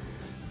sign.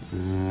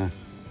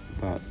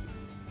 But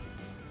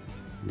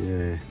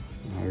yeah,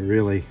 I'm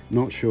really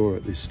not sure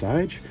at this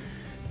stage.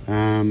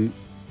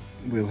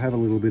 We'll have a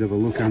little bit of a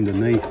look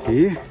underneath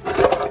here.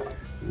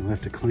 We'll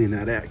have to clean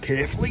that out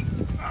carefully.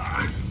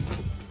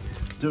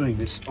 Doing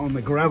this on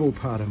the gravel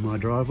part of my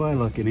driveway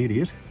like an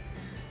idiot.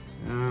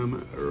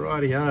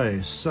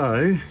 Rightio,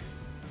 so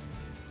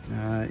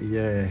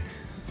yeah,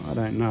 I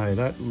don't know,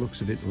 that looks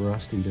a bit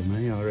rusty to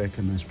me. I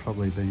reckon there's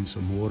probably been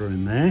some water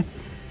in there.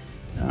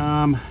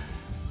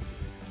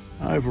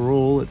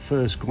 Overall, at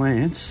first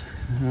glance,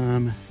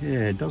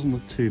 yeah, it doesn't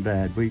look too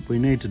bad. We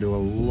need to do a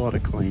lot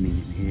of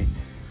cleaning in here,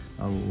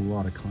 a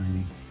lot of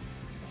cleaning.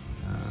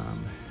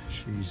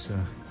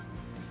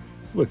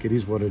 Look, it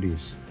is what it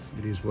is.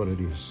 It is what it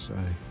is. So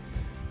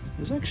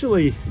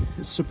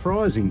it's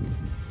surprising.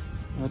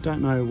 I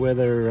don't know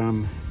whether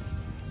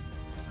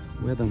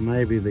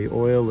maybe the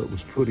oil that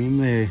was put in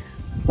there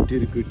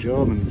did a good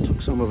job and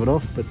took some of it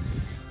off, but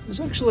there's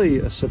actually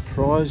a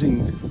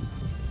surprising.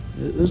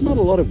 There's not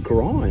a lot of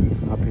grime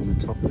up in the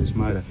top of this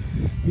motor.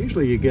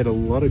 Usually you get a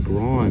lot of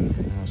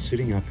grime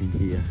sitting up in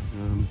here,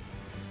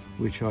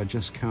 which I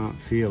just can't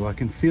feel. I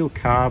can feel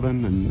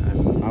carbon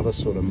and other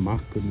sort of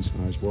muck, goodness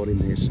knows what in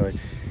there. So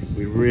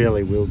we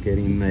really will get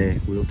in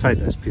there. We'll take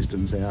those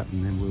pistons out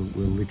and then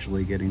we'll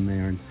literally get in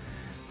there and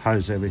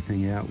hose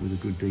everything out with a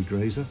good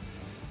degreaser.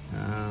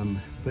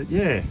 But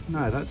yeah,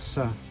 no, that's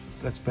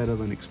better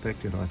than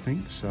expected, I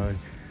think. So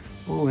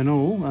all in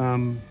all,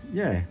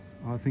 yeah,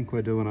 I think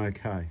we're doing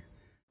okay.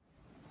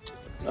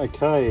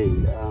 Okay,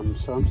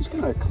 so I'm just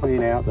going to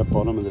clean out the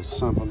bottom of the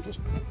sump. I'm just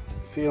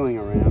feeling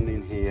around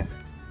in here.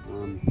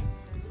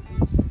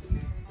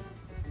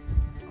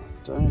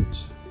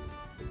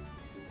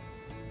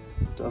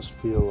 It does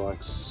feel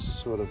like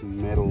sort of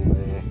metal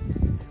there.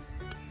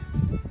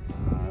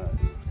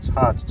 It's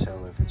hard to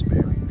tell if it's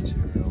bearing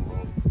material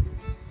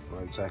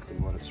or exactly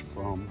what it's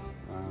from.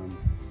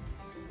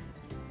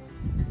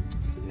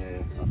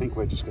 Yeah, I think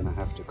we're just going to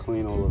have to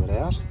clean all of it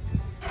out,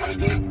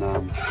 and then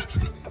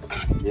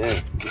yeah,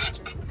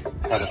 just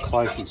have a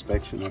close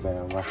inspection of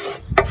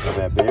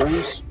our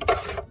bearings.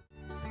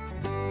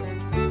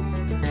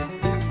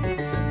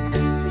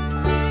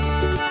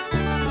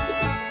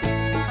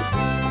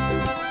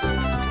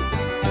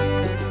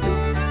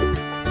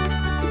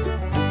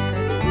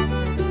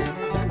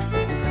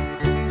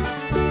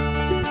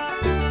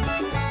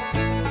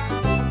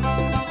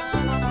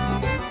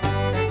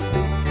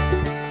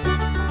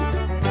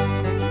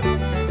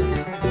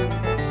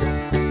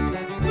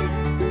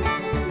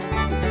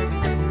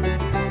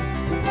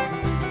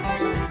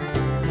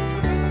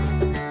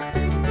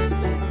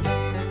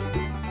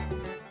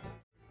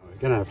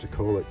 Going to have to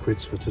call it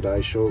quits for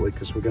today shortly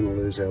because we're going to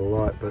lose our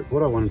light. But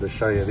what I wanted to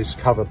show you, this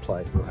cover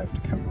plate will have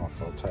to come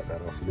off. I'll take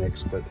that off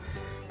next, but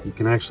you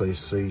can actually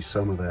see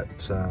some of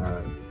that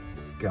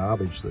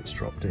garbage that's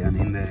dropped down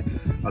in there.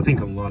 I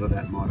think a lot of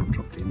that might have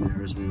dropped in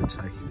there as we were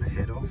taking the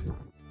head off.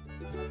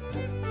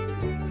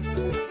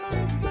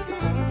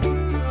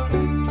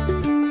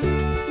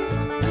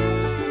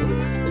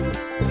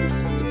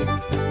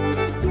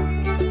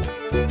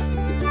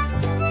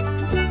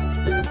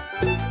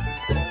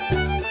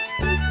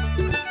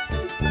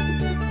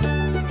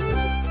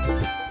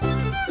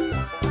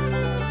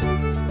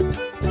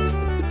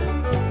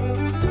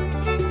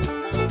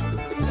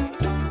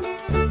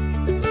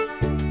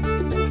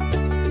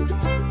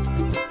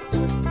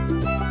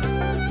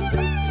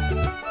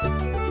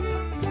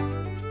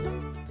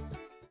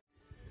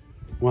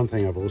 One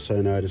thing I've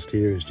also noticed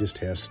here is just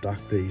how stuck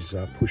these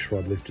push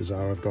rod lifters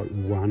are. I've got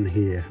one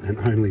here and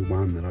only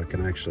one that I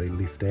can actually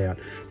lift out.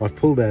 I've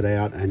pulled that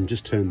out and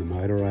just turned the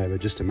motor over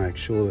just to make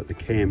sure that the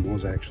cam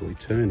was actually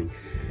turning,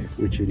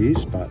 which it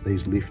is, but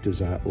these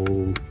lifters are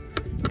all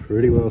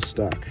pretty well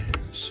stuck.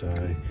 So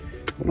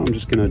what I'm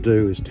just going to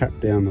do is tap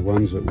down the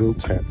ones that will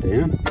tap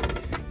down,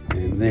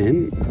 and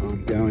then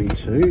I'm going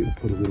to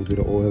put a little bit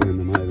of oil in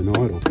them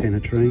overnight, or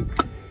penetrine,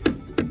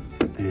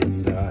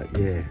 and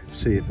yeah,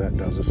 see if that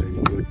does us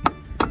any good.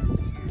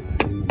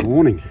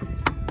 morning.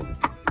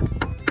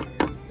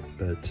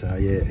 But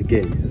yeah,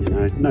 again, you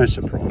know, no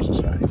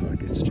surprises, eh?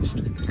 Like, it's just,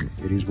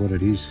 it is what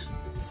it is.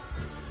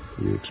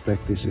 You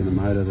expect this in a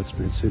motor that's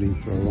been sitting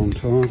for a long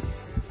time,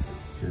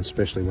 and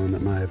especially one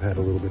that may have had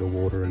a little bit of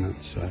water in it.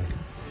 So,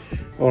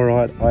 all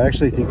right, I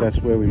actually think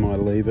that's where we might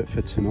leave it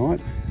for tonight.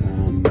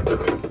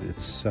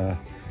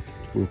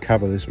 We'll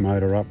cover this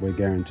motor up. We're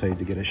guaranteed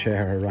to get a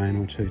shower of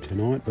rain or two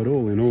tonight, but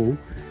all in all,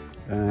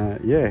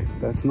 yeah,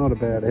 that's not a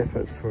bad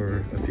effort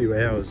for a few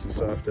hours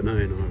this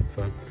afternoon.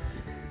 I've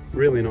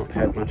really not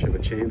had much of a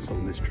chance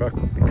on this truck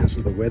because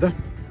of the weather,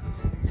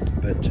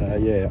 but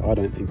yeah, I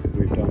don't think that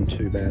we've done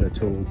too bad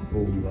at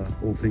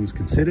all things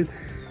considered.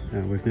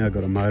 We've now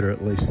got a motor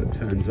at least that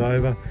turns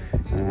over.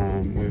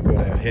 We've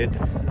got our head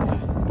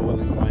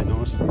boiling away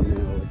nicely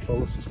in our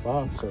electrolysis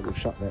bath, so we'll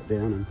shut that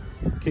down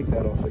and kick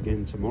that off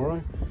again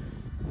tomorrow.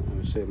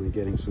 We're certainly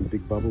getting some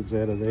big bubbles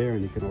out of there,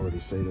 and you can already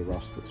see the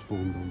rust that's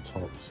formed on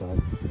top.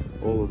 So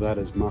all of that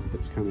is muck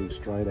that's coming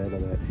straight out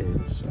of that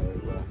head. So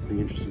it'll be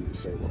interesting to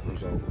see what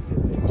result we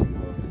get there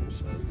tomorrow.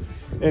 So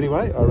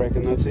anyway, I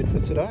reckon that's it for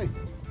today.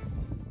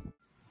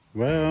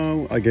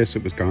 Well, I guess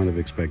it was kind of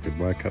expected.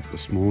 Woke up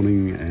this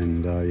morning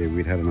and yeah,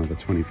 we'd had another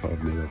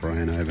 25 mil of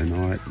rain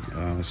overnight.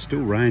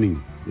 Still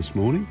raining this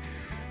morning,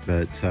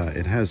 but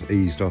it has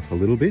eased off a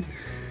little bit.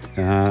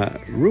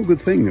 Real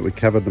good thing that we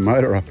covered the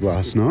motor up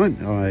last night.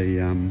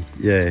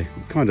 Yeah,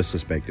 kind of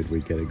suspected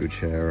we'd get a good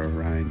shower of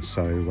rain.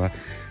 So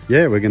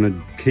yeah, we're going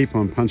to keep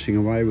on punching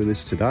away with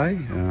this today.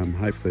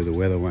 Hopefully the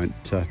weather won't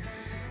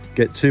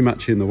get too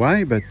much in the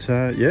way, but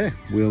yeah,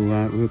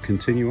 we'll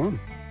continue on.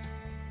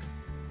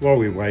 While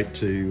we wait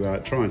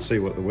to try and see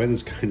what the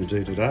weather's going to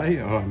do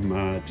today,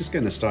 I'm just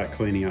going to start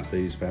cleaning up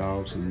these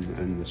valves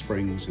and the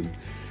springs and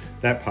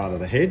that part of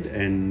the head,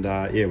 and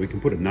yeah, we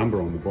can put a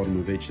number on the bottom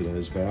of each of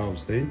those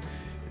valves then,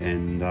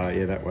 and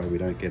yeah, that way we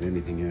don't get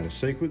anything out of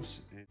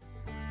sequence.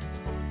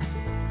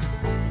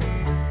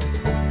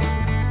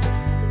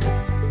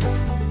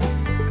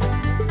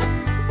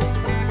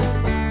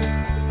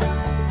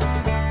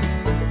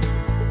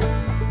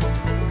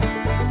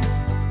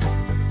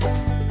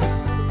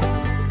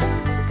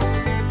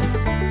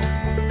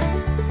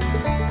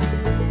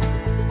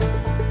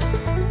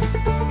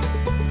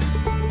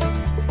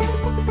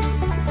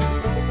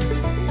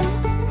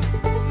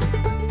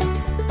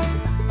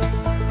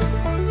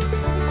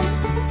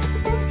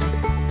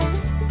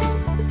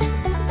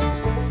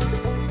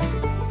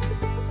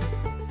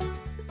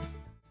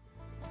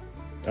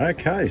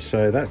 Okay,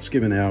 so that's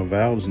given our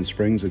valves and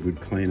springs a good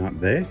clean up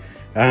there.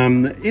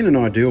 In an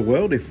ideal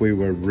world, if we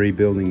were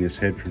rebuilding this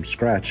head from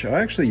scratch,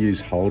 I actually use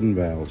Holden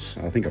valves.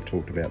 I think I've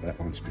talked about that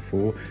once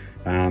before.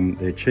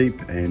 They're cheap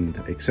and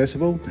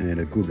accessible and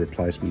a good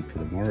replacement for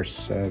the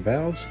Morris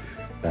valves.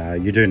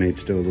 You do need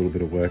to do a little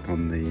bit of work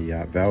on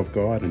the valve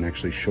guide and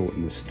actually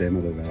shorten the stem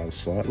of the valve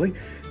slightly,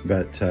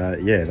 but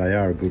yeah, they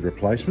are a good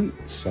replacement.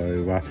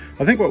 So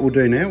I think what we'll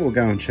do now, we'll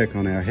go and check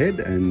on our head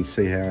and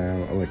see how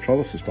our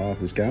electrolysis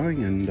bath is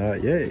going, and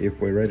yeah, if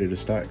we're ready to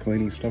start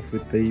cleaning stuff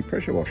with the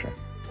pressure washer.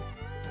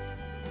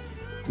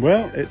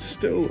 Well, it's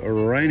still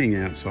raining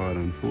outside,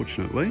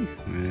 unfortunately.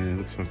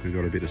 Looks like we've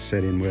got a bit of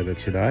set-in weather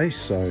today,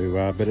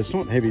 so but it's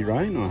not heavy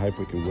rain. I hope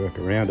we can work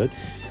around it.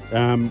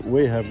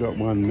 We have got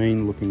one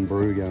mean looking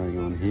brew going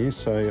on here,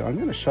 so I'm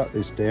going to shut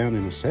this down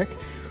in a sec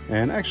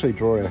and actually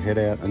draw our head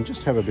out and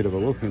just have a bit of a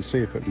look and see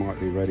if it might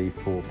be ready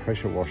for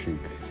pressure washing,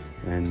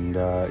 and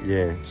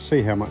yeah,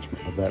 see how much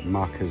of that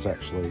muck has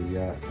actually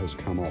has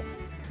come off.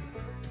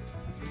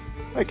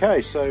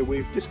 Okay, so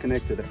we've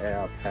disconnected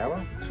our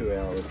power to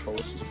our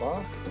electrolysis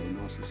bath,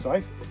 nice and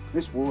safe.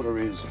 This water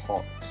is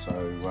hot, so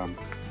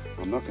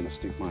I'm not going to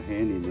stick my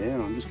hand in there.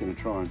 I'm just going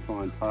to try and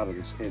find part of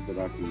this head that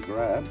I can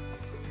grab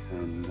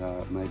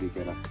and maybe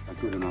get a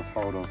good enough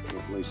hold off to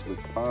at least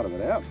lift part of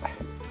it out.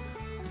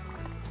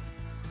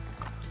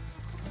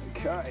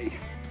 Okay,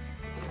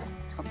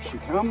 up she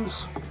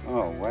comes.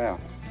 Oh wow,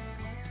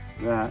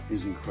 that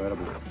is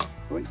incredible.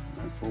 Wait,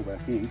 don't fall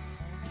back in.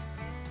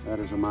 That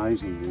is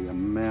amazing, the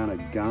amount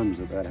of gums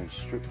that has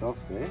stripped off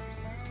there.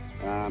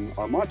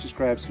 I might just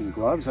grab some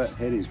gloves. That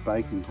head is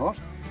baking hot,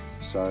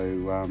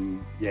 so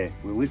yeah,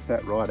 we'll lift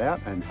that right out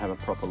and have a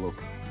proper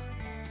look.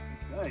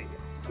 Okay,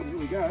 here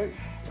we go.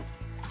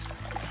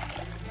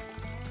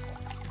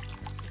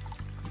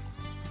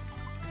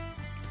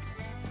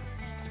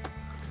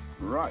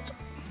 Right.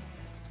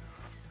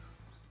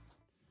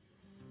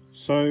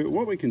 So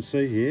what we can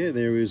see here,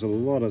 there is a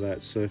lot of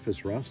that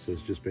surface rust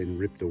has just been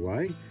ripped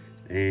away,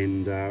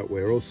 and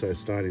we're also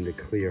starting to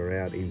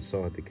clear out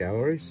inside the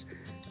galleries.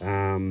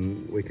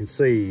 We can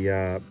see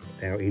our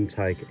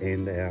intake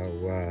and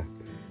our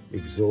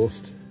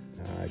exhaust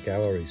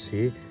galleries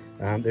here.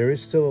 There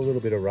is still a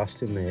little bit of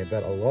rust in there,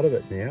 but a lot of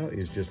it now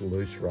is just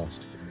loose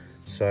rust.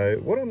 So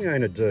what I'm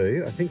going to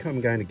do, I think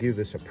I'm going to give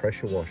this a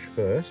pressure wash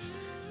first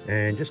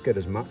and just get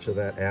as much of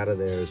that out of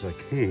there as I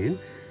can.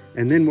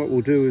 And then what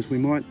we'll do is we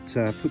might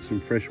put some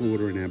fresh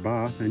water in our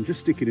bath and just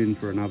stick it in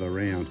for another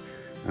round.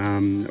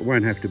 It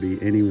won't have to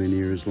be anywhere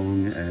near as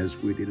long as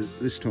we did it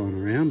this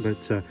time around,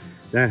 but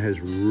that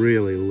has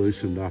really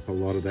loosened up a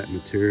lot of that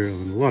material,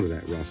 and a lot of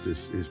that rust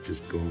is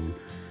just gone.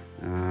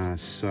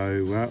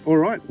 All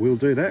right, we'll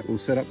do that. We'll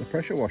set up the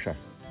pressure washer.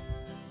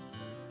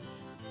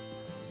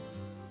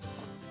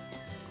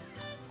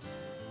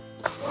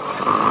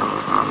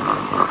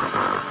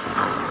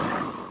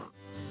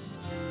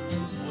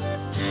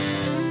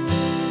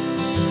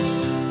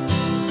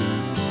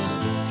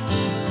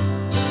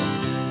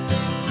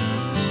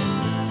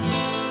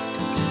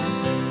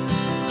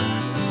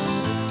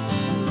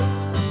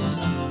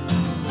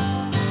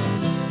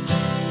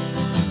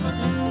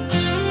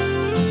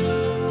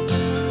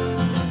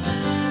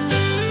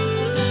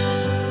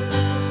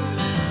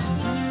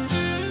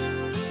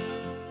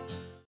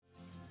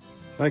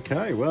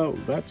 Okay, well,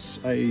 that's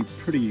a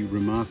pretty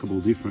remarkable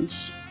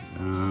difference.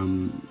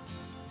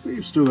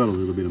 We've still got a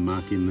little bit of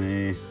muck in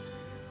there.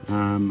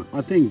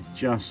 I think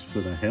just for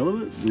the hell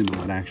of it, we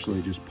might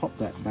actually just pop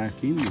that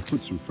back in. We'll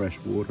put some fresh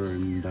water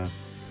and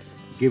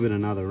give it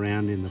another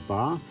round in the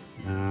bath.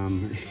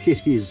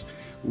 It is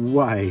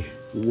way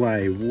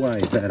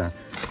better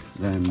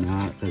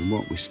than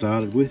what we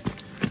started with.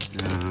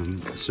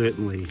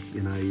 Certainly,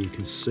 you know, you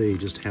can see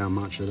just how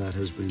much of that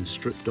has been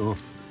stripped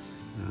off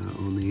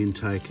on the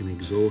intake and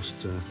exhaust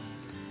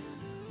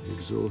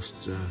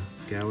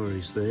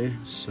galleries there.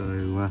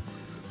 So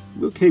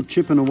we'll keep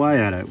chipping away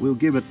at it. We'll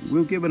give it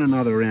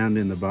another round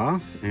in the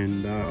bath,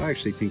 and I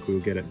actually think we'll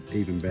get it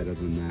even better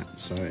than that.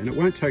 So, and it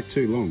won't take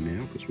too long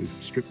now because we've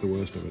stripped the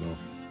worst of it off.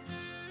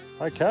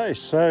 Okay,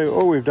 so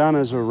all we've done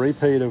is a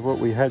repeat of what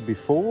we had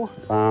before.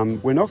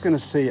 We're not going to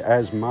see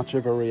as much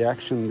of a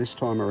reaction this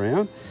time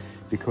around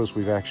because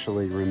we've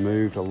actually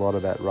removed a lot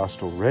of that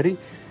rust already.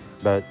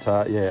 But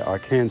yeah, I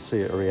can see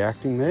it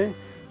reacting there.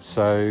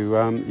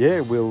 So yeah,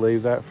 we'll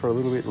leave that for a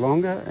little bit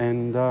longer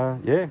and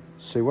yeah,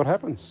 see what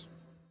happens.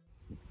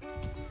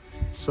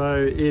 So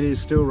it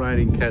is still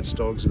raining cats,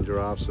 dogs and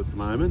giraffes at the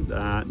moment.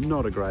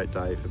 Not a great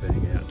day for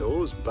being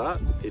outdoors,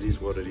 but it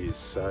is what it is.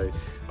 So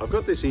I've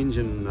got this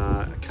engine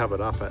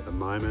covered up at the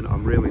moment.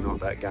 I'm really not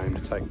that game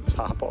to take the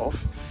tarp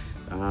off,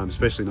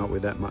 especially not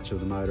with that much of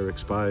the motor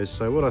exposed.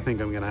 So what I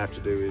think I'm going to have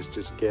to do is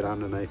just get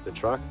underneath the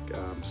truck,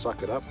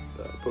 suck it up,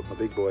 put my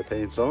big boy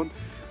pants on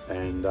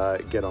and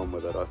get on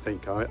with it. I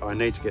think I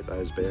need to get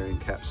those bearing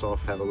caps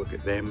off, have a look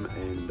at them,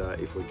 and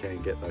if we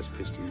can get those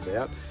pistons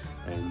out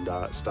and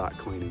start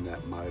cleaning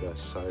that motor.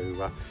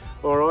 So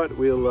all right,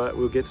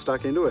 we'll get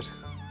stuck into it.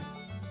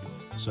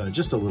 So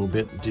just a little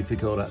bit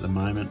difficult at the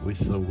moment with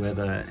the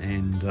weather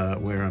and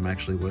where I'm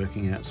actually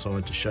working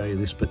outside to show you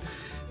this, but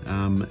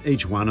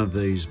each one of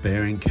these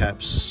bearing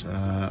caps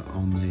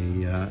on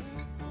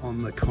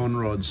the con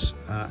rods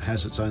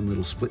has its own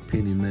little split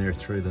pin in there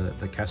through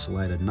the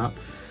castellated nut.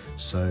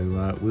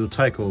 So we'll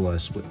take all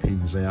those split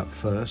pins out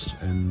first,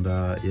 and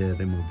yeah,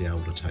 then we'll be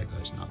able to take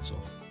those nuts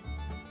off.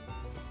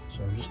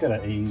 So I'm just going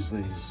to ease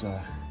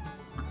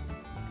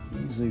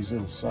these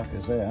little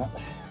suckers out.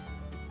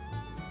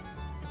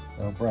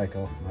 They'll break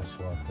off most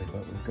likely,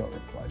 but we've got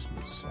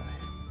replacements, so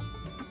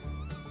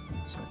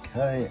it's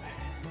okay.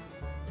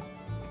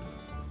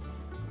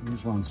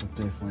 These ones have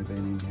definitely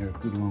been in here a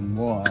good long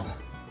while.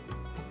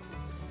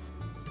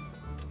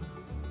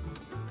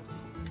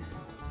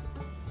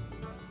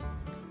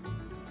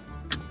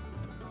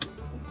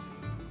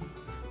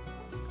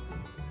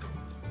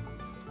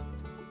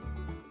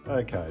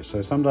 Okay,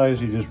 so some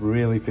days you just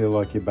really feel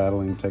like you're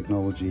battling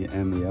technology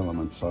and the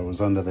elements. I was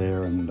under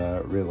there and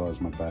realised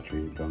my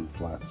battery had gone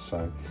flat.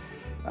 So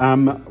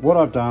what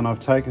I've done, I've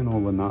taken all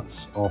the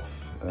nuts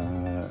off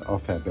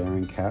our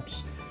bearing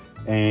caps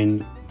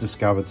and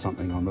discovered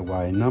something on the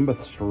way. Number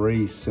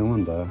 3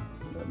 cylinder,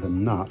 the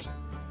nut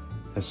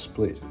has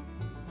split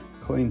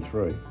clean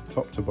through,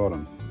 top to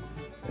bottom.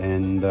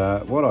 And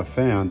what I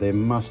found, there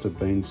must have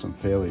been some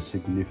fairly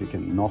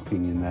significant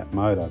knocking in that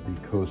motor,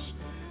 because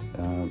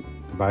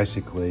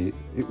basically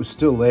it was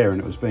still there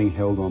and it was being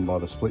held on by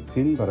the split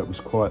pin, but it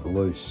was quite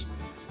loose.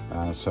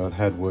 So it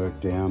had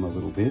worked down a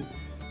little bit,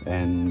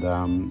 and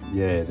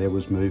yeah, there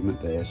was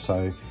movement there.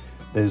 So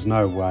there's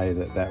no way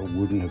that that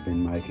wouldn't have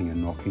been making a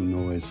knocking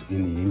noise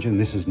in the engine.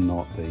 This is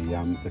not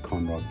the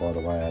con rod, by the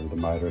way, out of the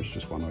motor. It's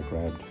just one I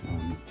grabbed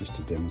just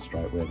to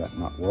demonstrate where that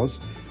nut was.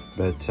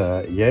 But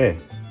yeah,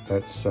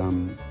 that's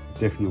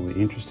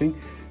definitely interesting.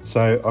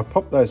 So I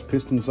popped those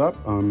pistons up.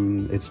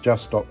 It's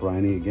just stopped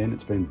raining again.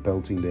 It's been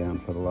belting down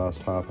for the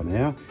last half an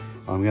hour.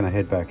 I'm going to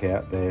head back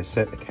out there,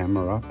 set the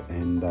camera up,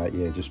 and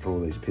yeah, just draw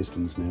these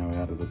pistons now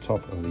out of the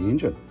top of the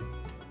engine.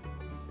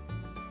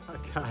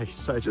 Okay,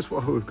 so just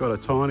while we've got a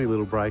tiny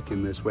little break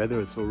in this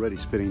weather, it's already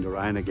spitting to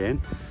rain again.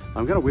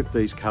 I'm going to whip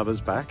these covers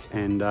back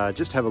and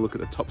just have a look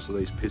at the tops of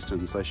these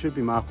pistons. They should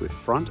be marked with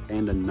front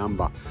and a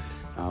number.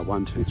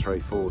 1, 2, 3,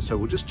 4. So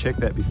we'll just check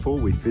that before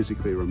we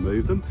physically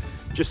remove them,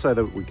 just so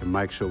that we can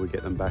make sure we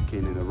get them back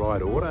in the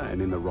right order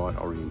and in the right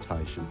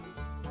orientation.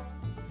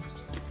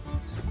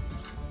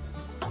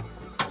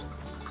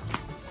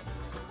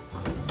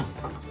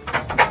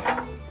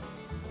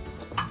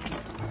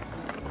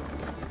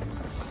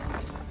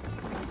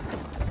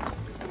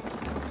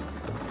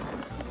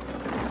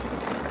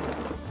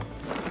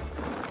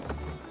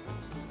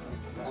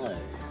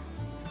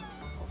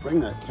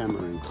 bring that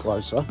camera in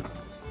closer.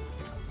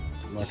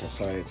 Like I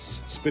say,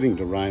 it's spitting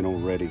to rain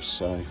already,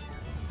 so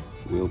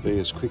we'll be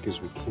as quick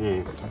as we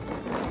can.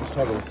 Just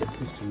have a look at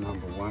piston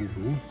number 1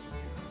 here.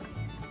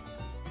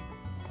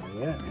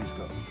 Yeah, he's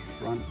got a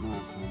front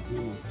mark on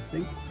him, I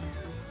think. I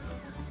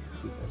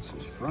think that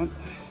says front.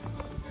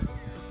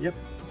 Yep,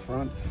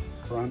 front.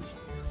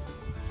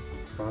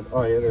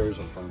 Oh yeah, there is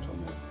a front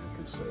on there. You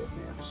can see it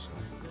now. So.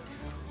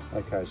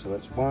 Okay, so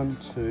that's 1,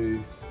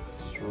 2,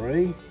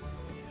 3.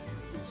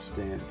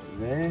 Stamped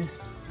there.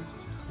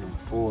 And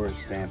 4 is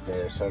stamped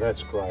there. So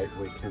that's great.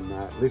 We can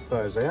lift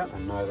those out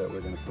and know that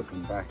we're going to put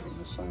them back in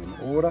the same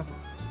order.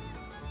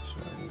 So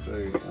we'll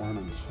do 1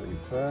 and 2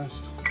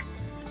 first.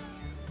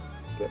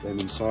 Get them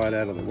inside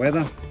out of the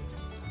weather.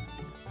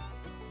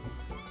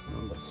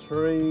 Number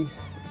 3.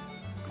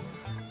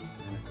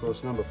 And of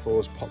course number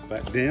 4's popped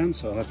back down,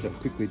 so I'll have to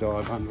quickly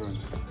dive under and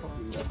pop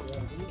them back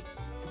down here.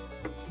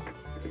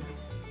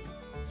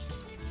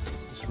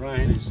 This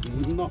rain is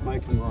not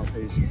making life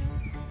easy.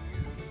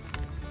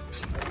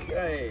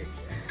 Okay,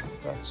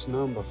 that's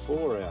number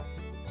 4 out.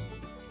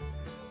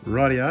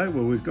 Rightio,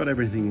 well we've got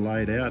everything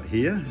laid out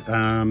here.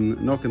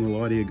 Not going to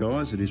lie to you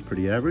guys, it is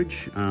pretty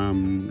average.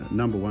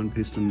 Number 1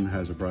 piston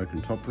has a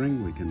broken top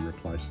ring, we can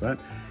replace that.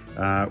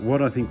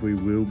 What I think we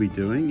will be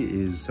doing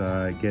is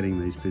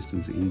getting these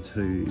pistons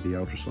into the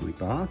ultrasonic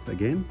bath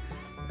again,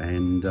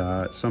 and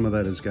some of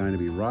that is going to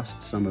be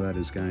rust, some of that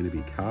is going to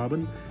be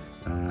carbon.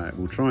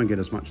 We'll try and get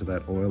as much of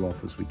that oil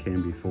off as we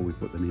can before we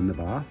put them in the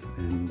bath,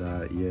 and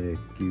yeah,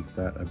 give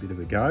that a bit of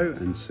a go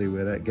and see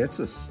where that gets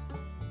us.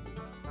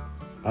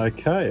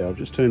 Okay, I've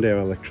just turned our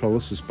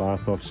electrolysis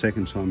bath off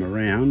second time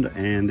around,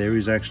 and there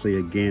is actually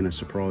again a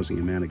surprising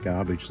amount of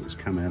garbage that's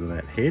come out of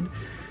that head.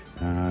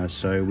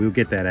 So we'll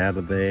get that out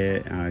of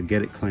there,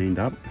 get it cleaned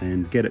up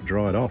and get it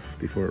dried off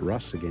before it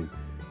rusts again.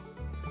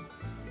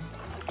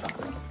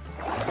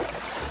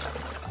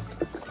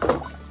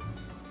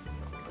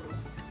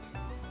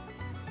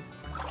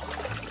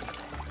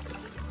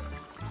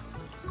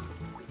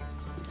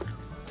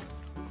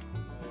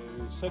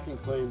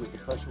 Second clean with the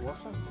pressure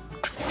washer.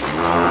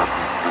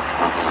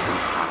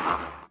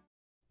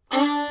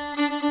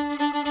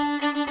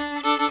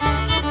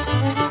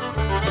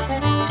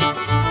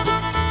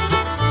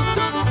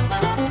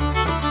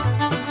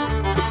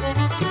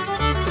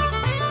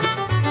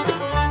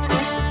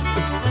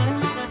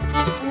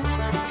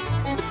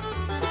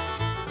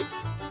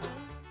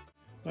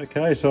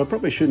 Okay, so I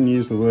probably shouldn't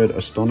use the word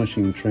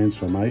astonishing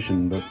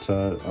transformation, but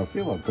I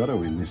feel I've got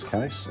to in this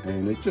case,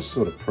 and it just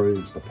sort of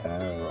proves the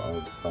power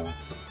of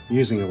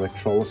using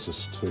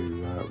electrolysis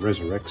to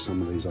resurrect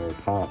some of these old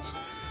parts.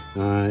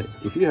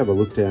 If you have a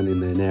look down in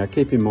there now,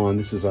 keep in mind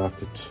this is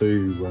after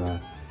two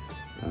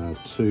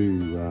turns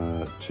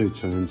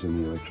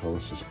in the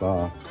electrolysis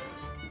bath.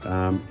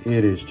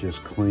 It is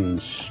just clean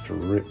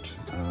stripped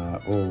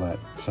all that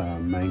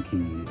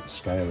manky,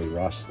 scaly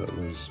rust that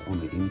was on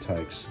the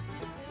intakes.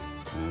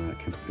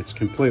 It's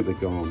completely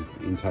gone,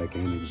 intake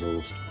and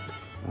exhaust,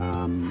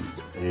 and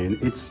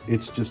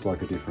it's just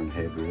like a different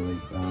head really.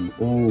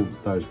 All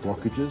those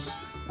blockages,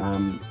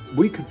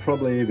 we could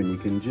probably even, you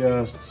can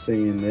just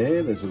see in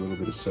there's a little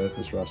bit of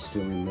surface rust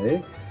still in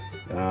there,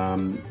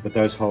 but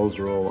those holes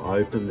are all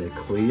open, they're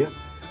clear.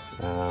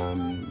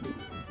 I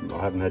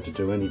haven't had to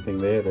do anything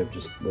there, they've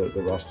just,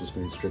 the rust has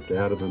been stripped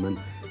out of them, and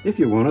if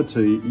you wanted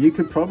to, you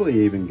could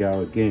probably even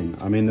go again.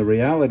 I mean, the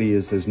reality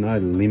is there's no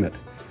limit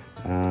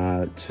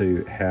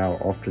to how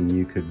often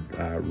you could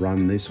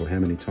run this, or how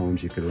many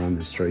times you could run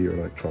this through your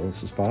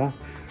electrolysis bath.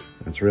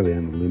 It's really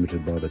only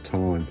limited by the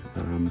time.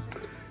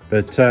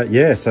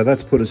 Yeah, so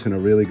that's put us in a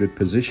really good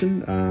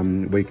position.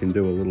 We can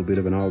do a little bit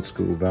of an old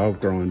school valve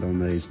grind on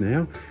these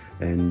now,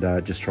 and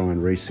just try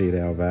and reseat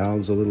our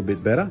valves a little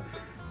bit better.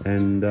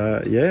 And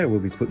yeah, we'll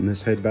be putting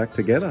this head back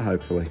together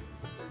hopefully.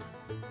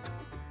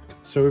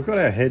 So we've got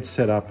our head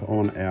set up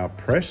on our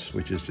press,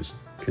 which is just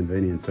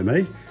convenient for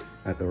me,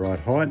 at the right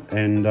height,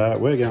 and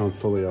we're going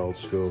fully old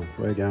school.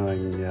 We're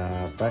going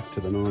back to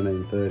the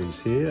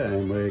 1930s here,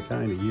 and we're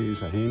going to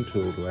use a hand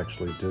tool to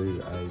actually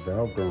do a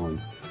valve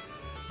grind.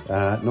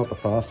 Not the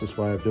fastest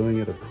way of doing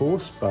it, of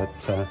course,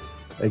 but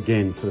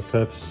again, for the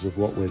purposes of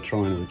what we're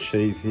trying to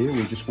achieve here,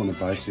 we just want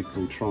to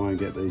basically try and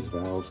get these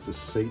valves to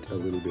seat a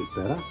little bit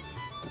better,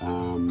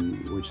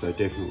 which they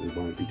definitely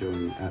won't be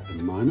doing at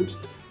the moment.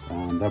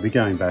 They'll be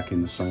going back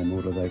in the same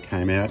order they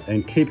came out,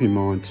 and keep in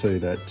mind too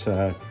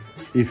that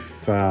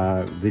if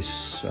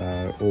this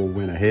all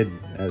went ahead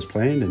as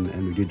planned,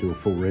 and we did do a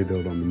full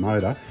rebuild on the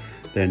motor,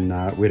 then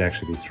we'd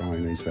actually be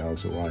throwing these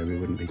valves away. We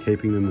wouldn't be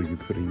keeping them, we'd be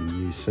putting in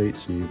new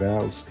seats, new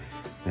valves,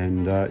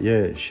 and yeah,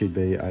 it should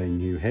be a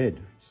new head.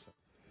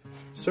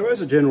 So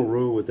as a general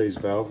rule with these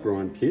valve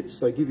grind kits,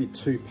 they give you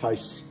two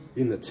pastes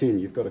in the tin.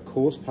 You've got a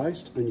coarse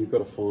paste and you've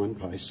got a fine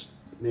paste.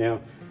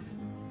 Now,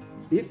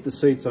 if the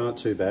seats aren't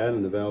too bad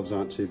and the valves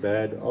aren't too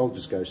bad, I'll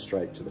just go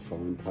straight to the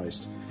fine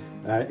paste.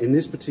 In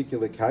this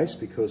particular case,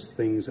 because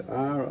things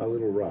are a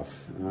little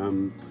rough,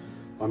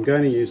 I'm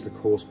going to use the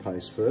coarse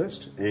paste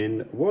first.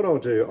 And what I'll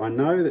do, I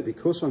know that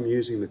because I'm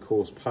using the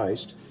coarse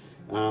paste,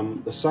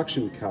 The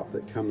suction cup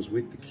that comes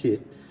with the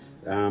kit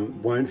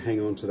won't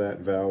hang on to that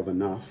valve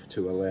enough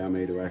to allow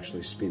me to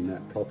actually spin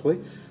that properly.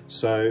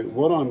 So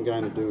what I'm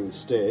going to do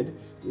instead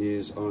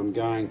is I'm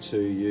going to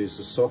use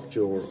the soft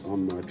jaw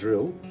on my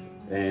drill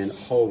and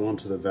hold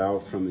onto the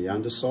valve from the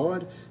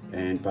underside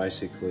and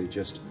basically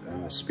just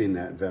spin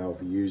that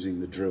valve using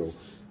the drill.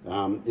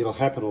 It'll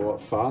happen a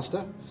lot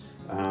faster,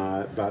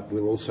 but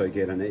we'll also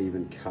get an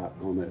even cut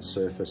on that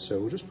surface. So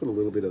we'll just put a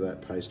little bit of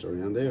that paste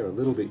around there. A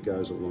little bit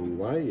goes a long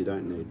way, you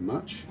don't need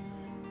much.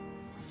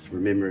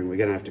 Remembering we're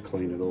going to have to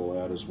clean it all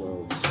out as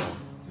well. So,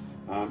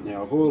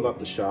 now I've oiled up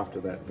the shaft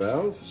of that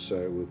valve,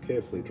 so we'll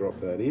carefully drop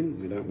that in.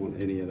 We don't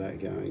want any of that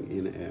going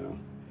in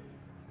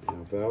our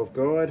valve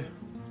guide.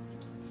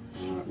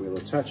 We'll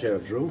attach our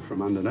drill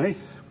from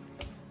underneath.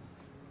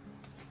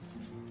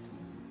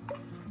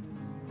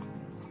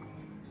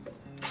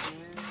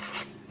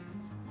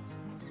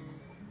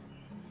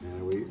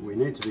 Now we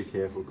need to be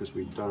careful because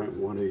we don't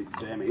want to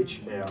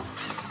damage our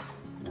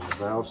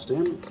valve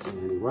stem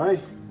in any way.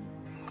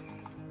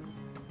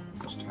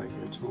 Just take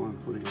our time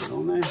putting it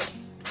on there.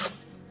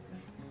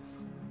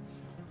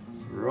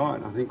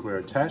 Right, I think we're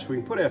attached. We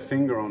can put our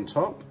finger on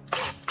top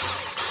and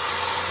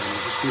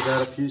just give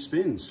that a few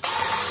spins.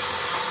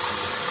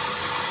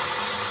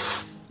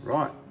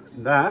 Right,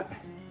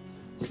 that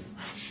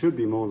should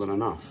be more than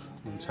enough.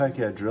 We'll take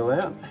our drill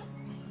out,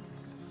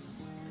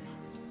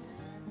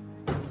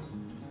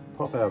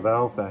 pop our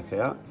valve back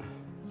out,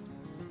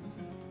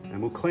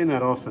 and we'll clean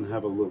that off and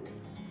have a look.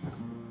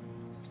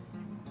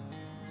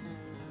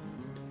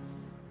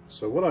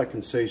 So what I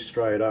can see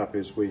straight up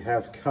is we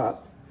have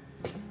cut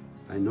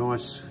a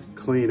nice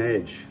clean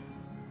edge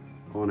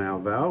on our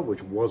valve,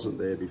 which wasn't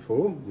there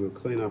before. We'll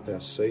clean up our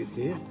seat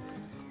here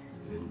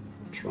and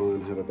try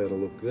and have a better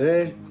look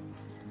there.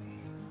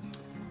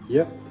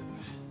 Yep.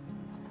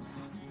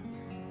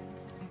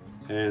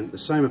 And the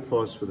same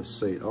applies for the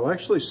seat. I'll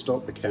actually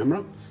stop the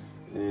camera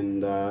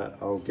and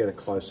I'll get a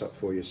close-up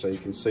for you so you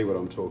can see what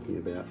I'm talking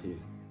about here.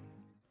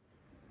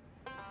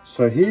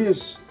 So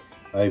here's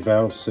a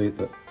valve seat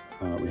that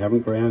we haven't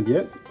ground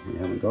yet, we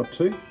haven't got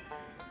to.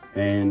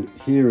 And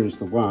here is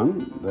the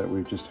one that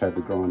we've just had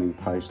the grinding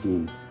paste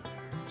in.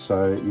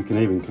 So you can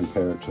even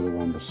compare it to the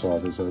one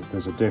beside. There's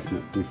a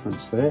definite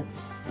difference there.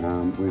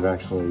 We've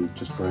actually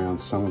just ground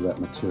some of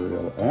that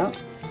material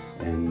out,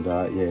 and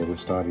yeah, we're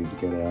starting to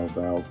get our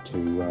valve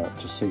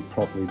to seat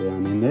properly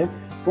down in there.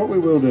 What we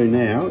will do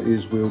now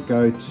is we'll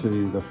go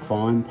to the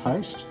fine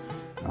paste.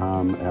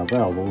 Our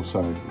valve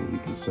also, you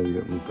can see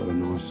that we've got a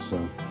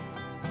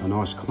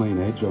nice clean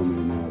edge on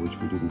there now, which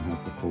we didn't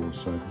have before.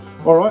 So,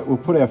 all right, we'll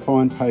put our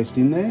fine paste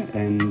in there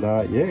and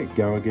yeah,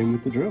 go again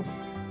with the drill.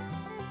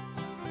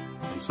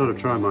 I'm sort of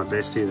trying my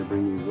best here to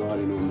bring you right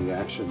in on the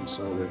action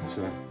so that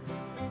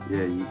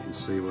yeah, you can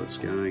see what's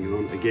going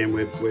on. Again,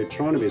 we're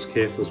trying to be as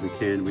careful as we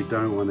can. We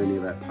don't want any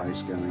of that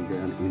paste going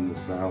down in the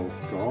valve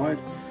guide.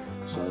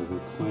 So we'll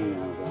clean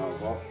our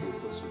valve off, we'll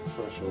put some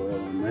fresh oil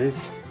in there,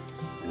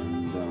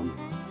 and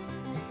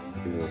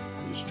yeah,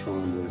 just try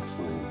and do it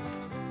clean.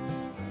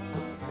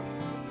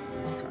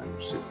 Okay, we'll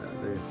sit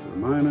that there for the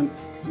moment.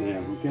 Now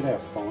we'll get our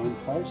fine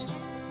paste.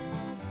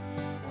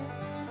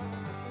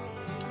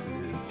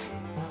 And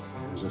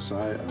as I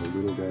say, a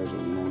little goes a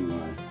long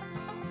way.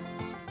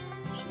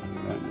 So we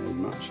don't need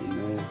much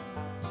in there.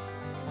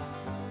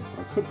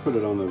 I could put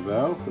it on the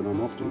valve, but I'm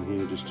opting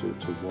here just to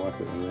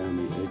wipe it around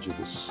the edge of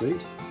the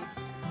seat.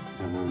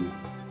 I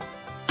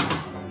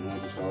don't know,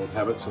 just old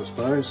habits, I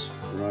suppose.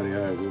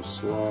 Rightio, we'll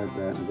slide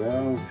that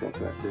valve, drop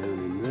that down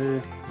in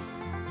there.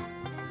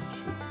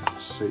 Should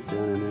seat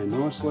down in there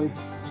nicely.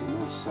 It's a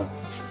nice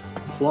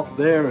plop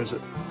there as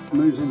it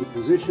moves into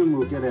position.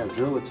 We'll get our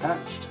drill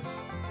attached.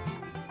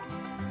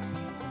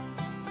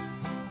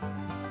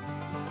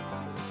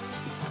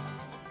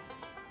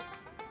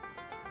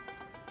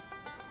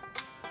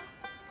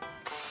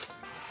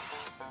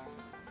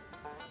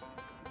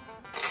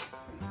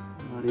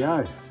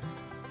 Rightio.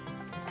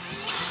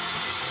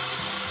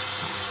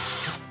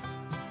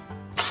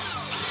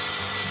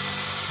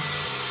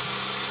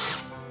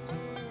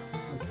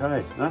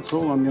 Okay, that's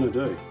all I'm going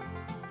to do.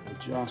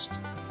 Just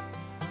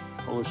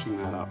polishing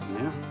that up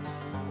now.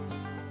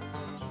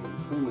 So we'll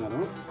clean that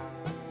off.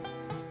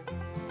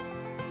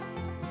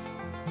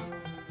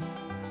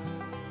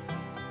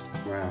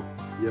 Wow,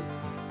 yep.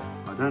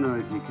 I don't know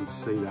if you can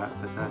see that,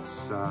 but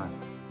that's,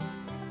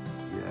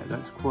 yeah,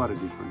 that's quite a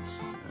difference.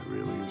 That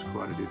really is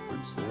quite a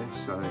difference there.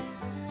 So,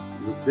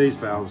 look, these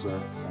valves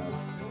are,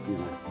 you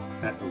know,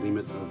 at the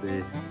limit of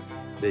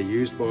their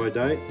used by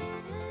date.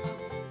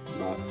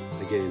 But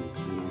again,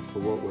 you know, for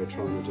what we're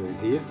trying to do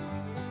here,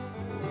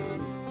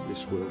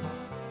 this will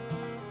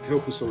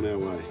help us on our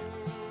way.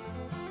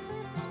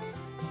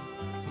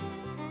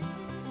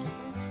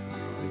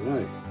 There we go.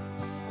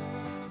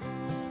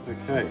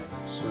 Okay,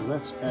 so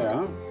that's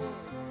our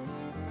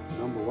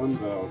 #1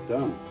 valve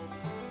done.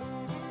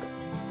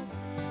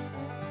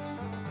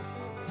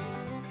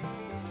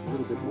 A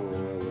little bit more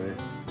oil there.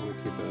 I want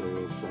to keep that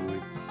oil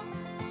flowing.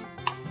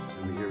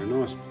 And we hear a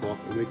nice plop,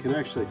 and we can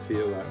actually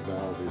feel that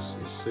valve is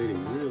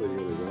seating really,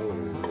 really well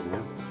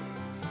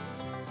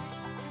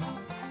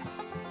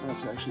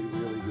that's actually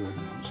really good.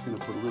 I'm just going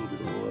to put a little bit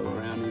of oil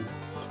around him.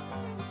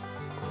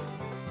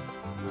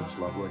 That's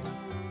lovely.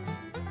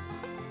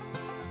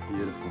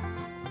 Beautiful.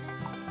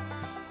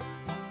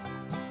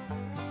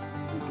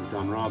 I think we've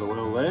done rather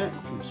well there,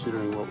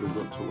 considering what we've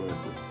got to work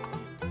with.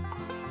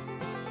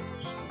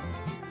 So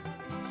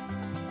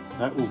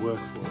that will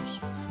work for us.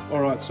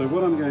 Alright, so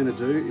what I'm going to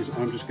do is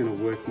I'm just going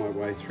to work my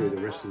way through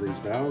the rest of these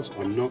valves.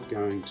 I'm not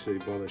going to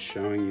bother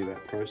showing you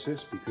that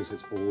process because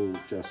it's all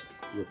just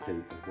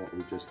repeat of what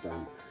we've just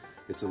done.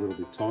 It's a little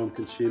bit time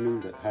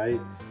consuming, but hey,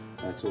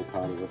 that's all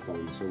part of the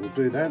fun. So we'll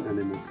do that and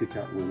then we'll pick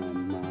up when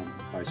I'm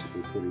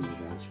basically putting the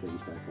valve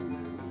springs back on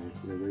there and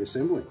they're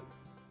reassembling.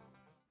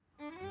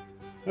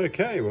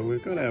 Okay, well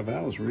we've got our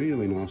valves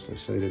really nicely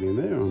seated in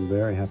there. I'm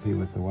very happy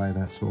with the way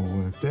that's all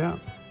worked out.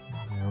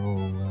 They're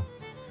all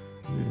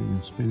moving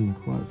and spinning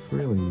quite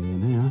freely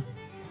there now,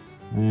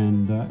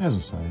 and as I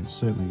say, it's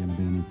certainly going to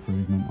be an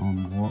improvement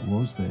on what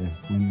was there.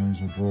 Win,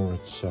 lose or draw,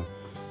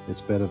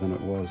 it's better than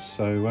it was.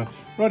 So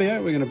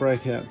rightio, we're going to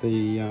break out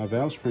the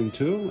valve spring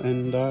tool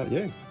and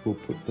yeah, we'll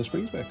put the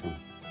springs back on.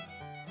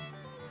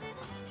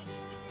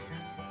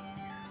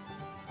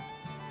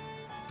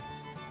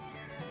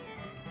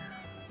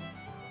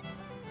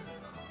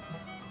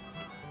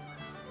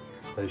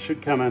 They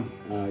should come and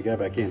go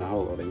back in a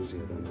whole lot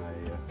easier than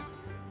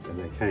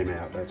they came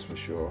out, that's for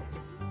sure.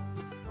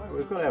 Right,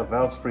 we've got our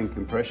valve spring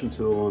compression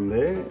tool on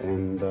there,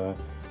 and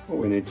what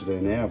we need to do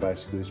now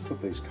basically is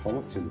put these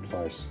collets in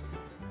place.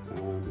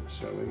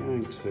 So we're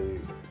going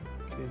to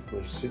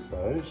carefully sit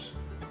those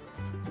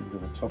into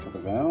the top of the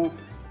valve,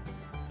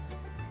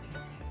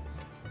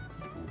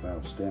 or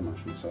valve stem I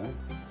should say.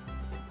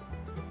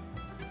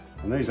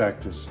 And these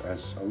act as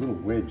a little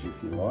wedge,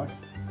 if you like,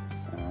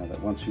 that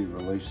once you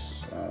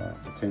release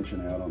the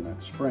tension out on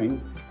that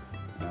spring,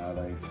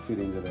 they fit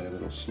into their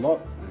little slot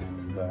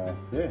and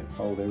yeah,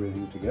 hold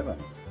everything together.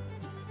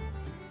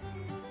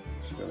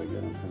 Just got to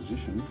get them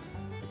positioned.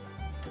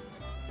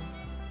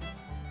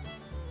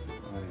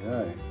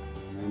 Okay,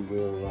 and then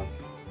we'll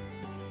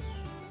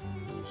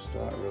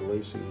start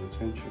releasing the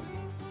tension.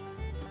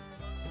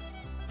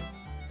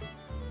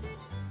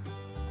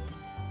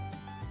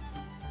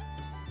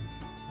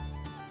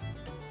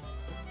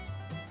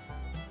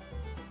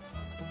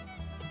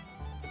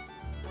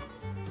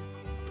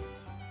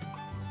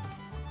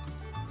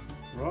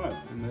 Right,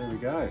 and there we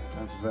go,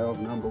 that's valve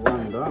number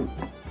 1 done.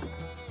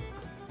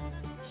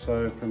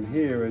 So from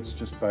here it's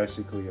just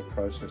basically a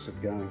process of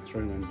going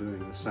through and doing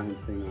the same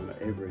thing on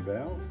every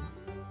valve.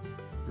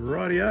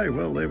 Rightio,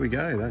 well there we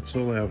go, that's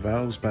all our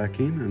valves back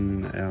in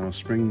and our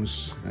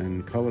springs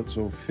and collets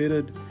all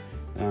fitted.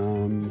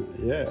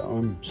 Yeah,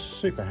 I'm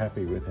super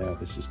happy with how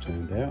this has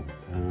turned out.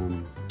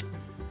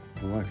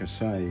 Like I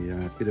say,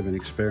 a bit of an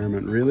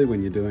experiment really.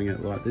 When you're doing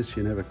it like this,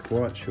 you're never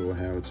quite sure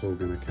how it's all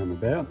going to come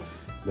about.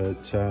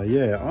 But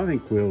yeah, I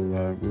think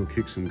we'll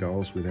kick some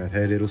goals with that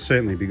head. It'll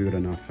certainly be good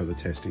enough for the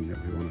testing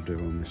that we want to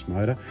do on this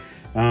motor.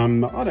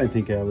 I don't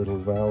think our little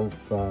valve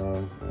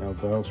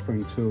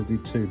spring tool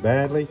did too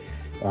badly.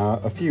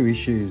 A few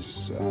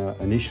issues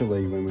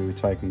initially when we were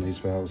taking these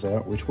valves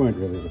out, which weren't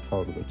really the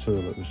fault of the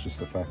tool, it was just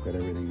the fact that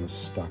everything was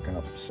stuck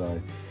up.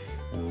 So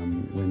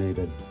we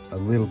needed a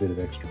little bit of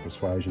extra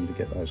persuasion to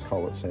get those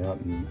collets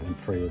out and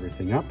free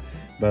everything up.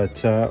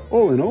 But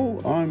all in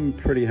all, I'm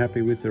pretty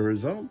happy with the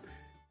result.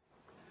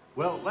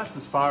 Well, that's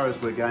as far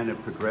as we're going to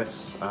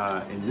progress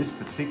in this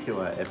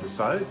particular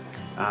episode.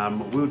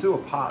 We'll do a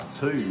part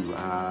 2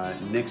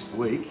 next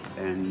week,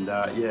 and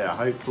yeah,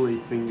 hopefully,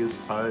 fingers,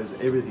 toes,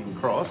 everything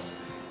crossed,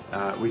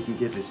 we can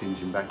get this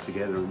engine back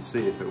together and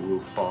see if it will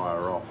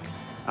fire off.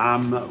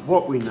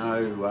 What we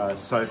know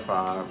so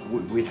far,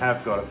 we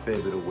have got a fair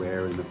bit of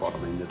wear in the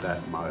bottom end of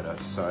that motor.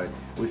 So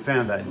we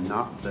found that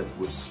nut that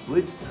was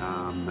split,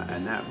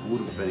 and that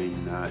would have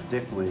been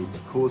definitely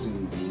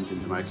causing the engine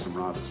to make some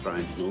rather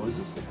strange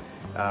noises.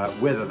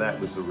 Whether that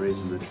was the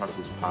reason the truck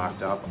was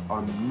parked up,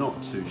 I'm not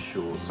too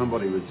sure.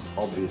 Somebody was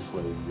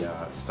obviously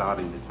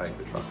starting to take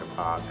the truck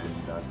apart and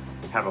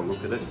have a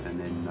look at it, and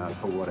then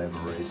for whatever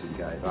reason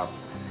gave up.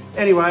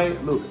 Anyway,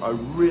 look, I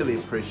really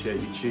appreciate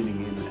you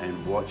tuning in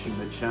and watching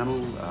the channel.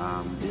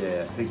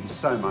 Yeah, thank you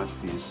so much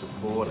for your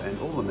support and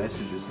all the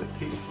messages that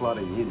keep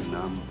flooding in.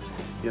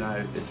 You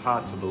know, it's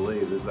hard to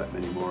believe there's that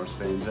many Morris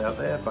fans out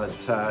there, but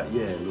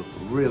yeah, look,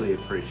 really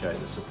appreciate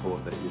the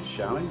support that you're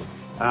showing.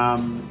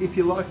 If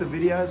you like the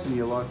videos and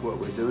you like what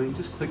we're doing,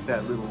 just click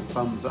that little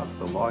thumbs up,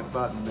 the like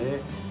button there,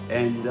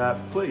 and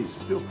please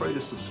feel free to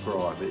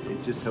subscribe.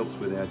 It just helps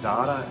with our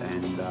data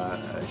and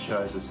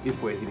shows us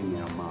if we're hitting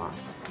our mark.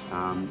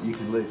 You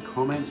can leave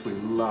comments, we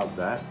love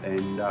that,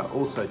 and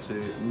also to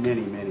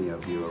many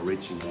of you are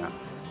reaching out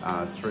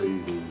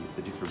through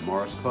the different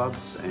Morris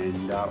clubs,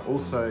 and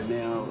also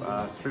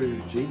now through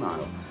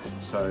Gmail.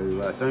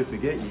 So don't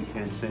forget, you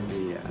can send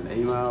me an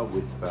email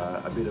with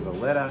a bit of a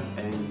letter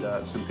and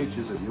some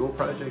pictures of your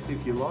project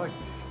if you like,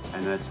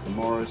 and that's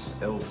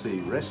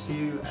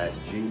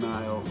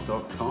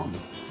morrislcrescue@gmail.com.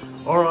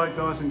 Alright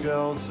guys and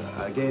girls,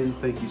 again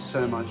thank you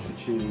so much for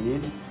tuning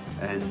in,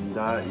 And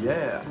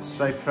yeah,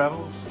 safe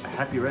travels,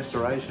 happy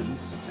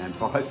restorations, and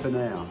bye for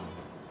now.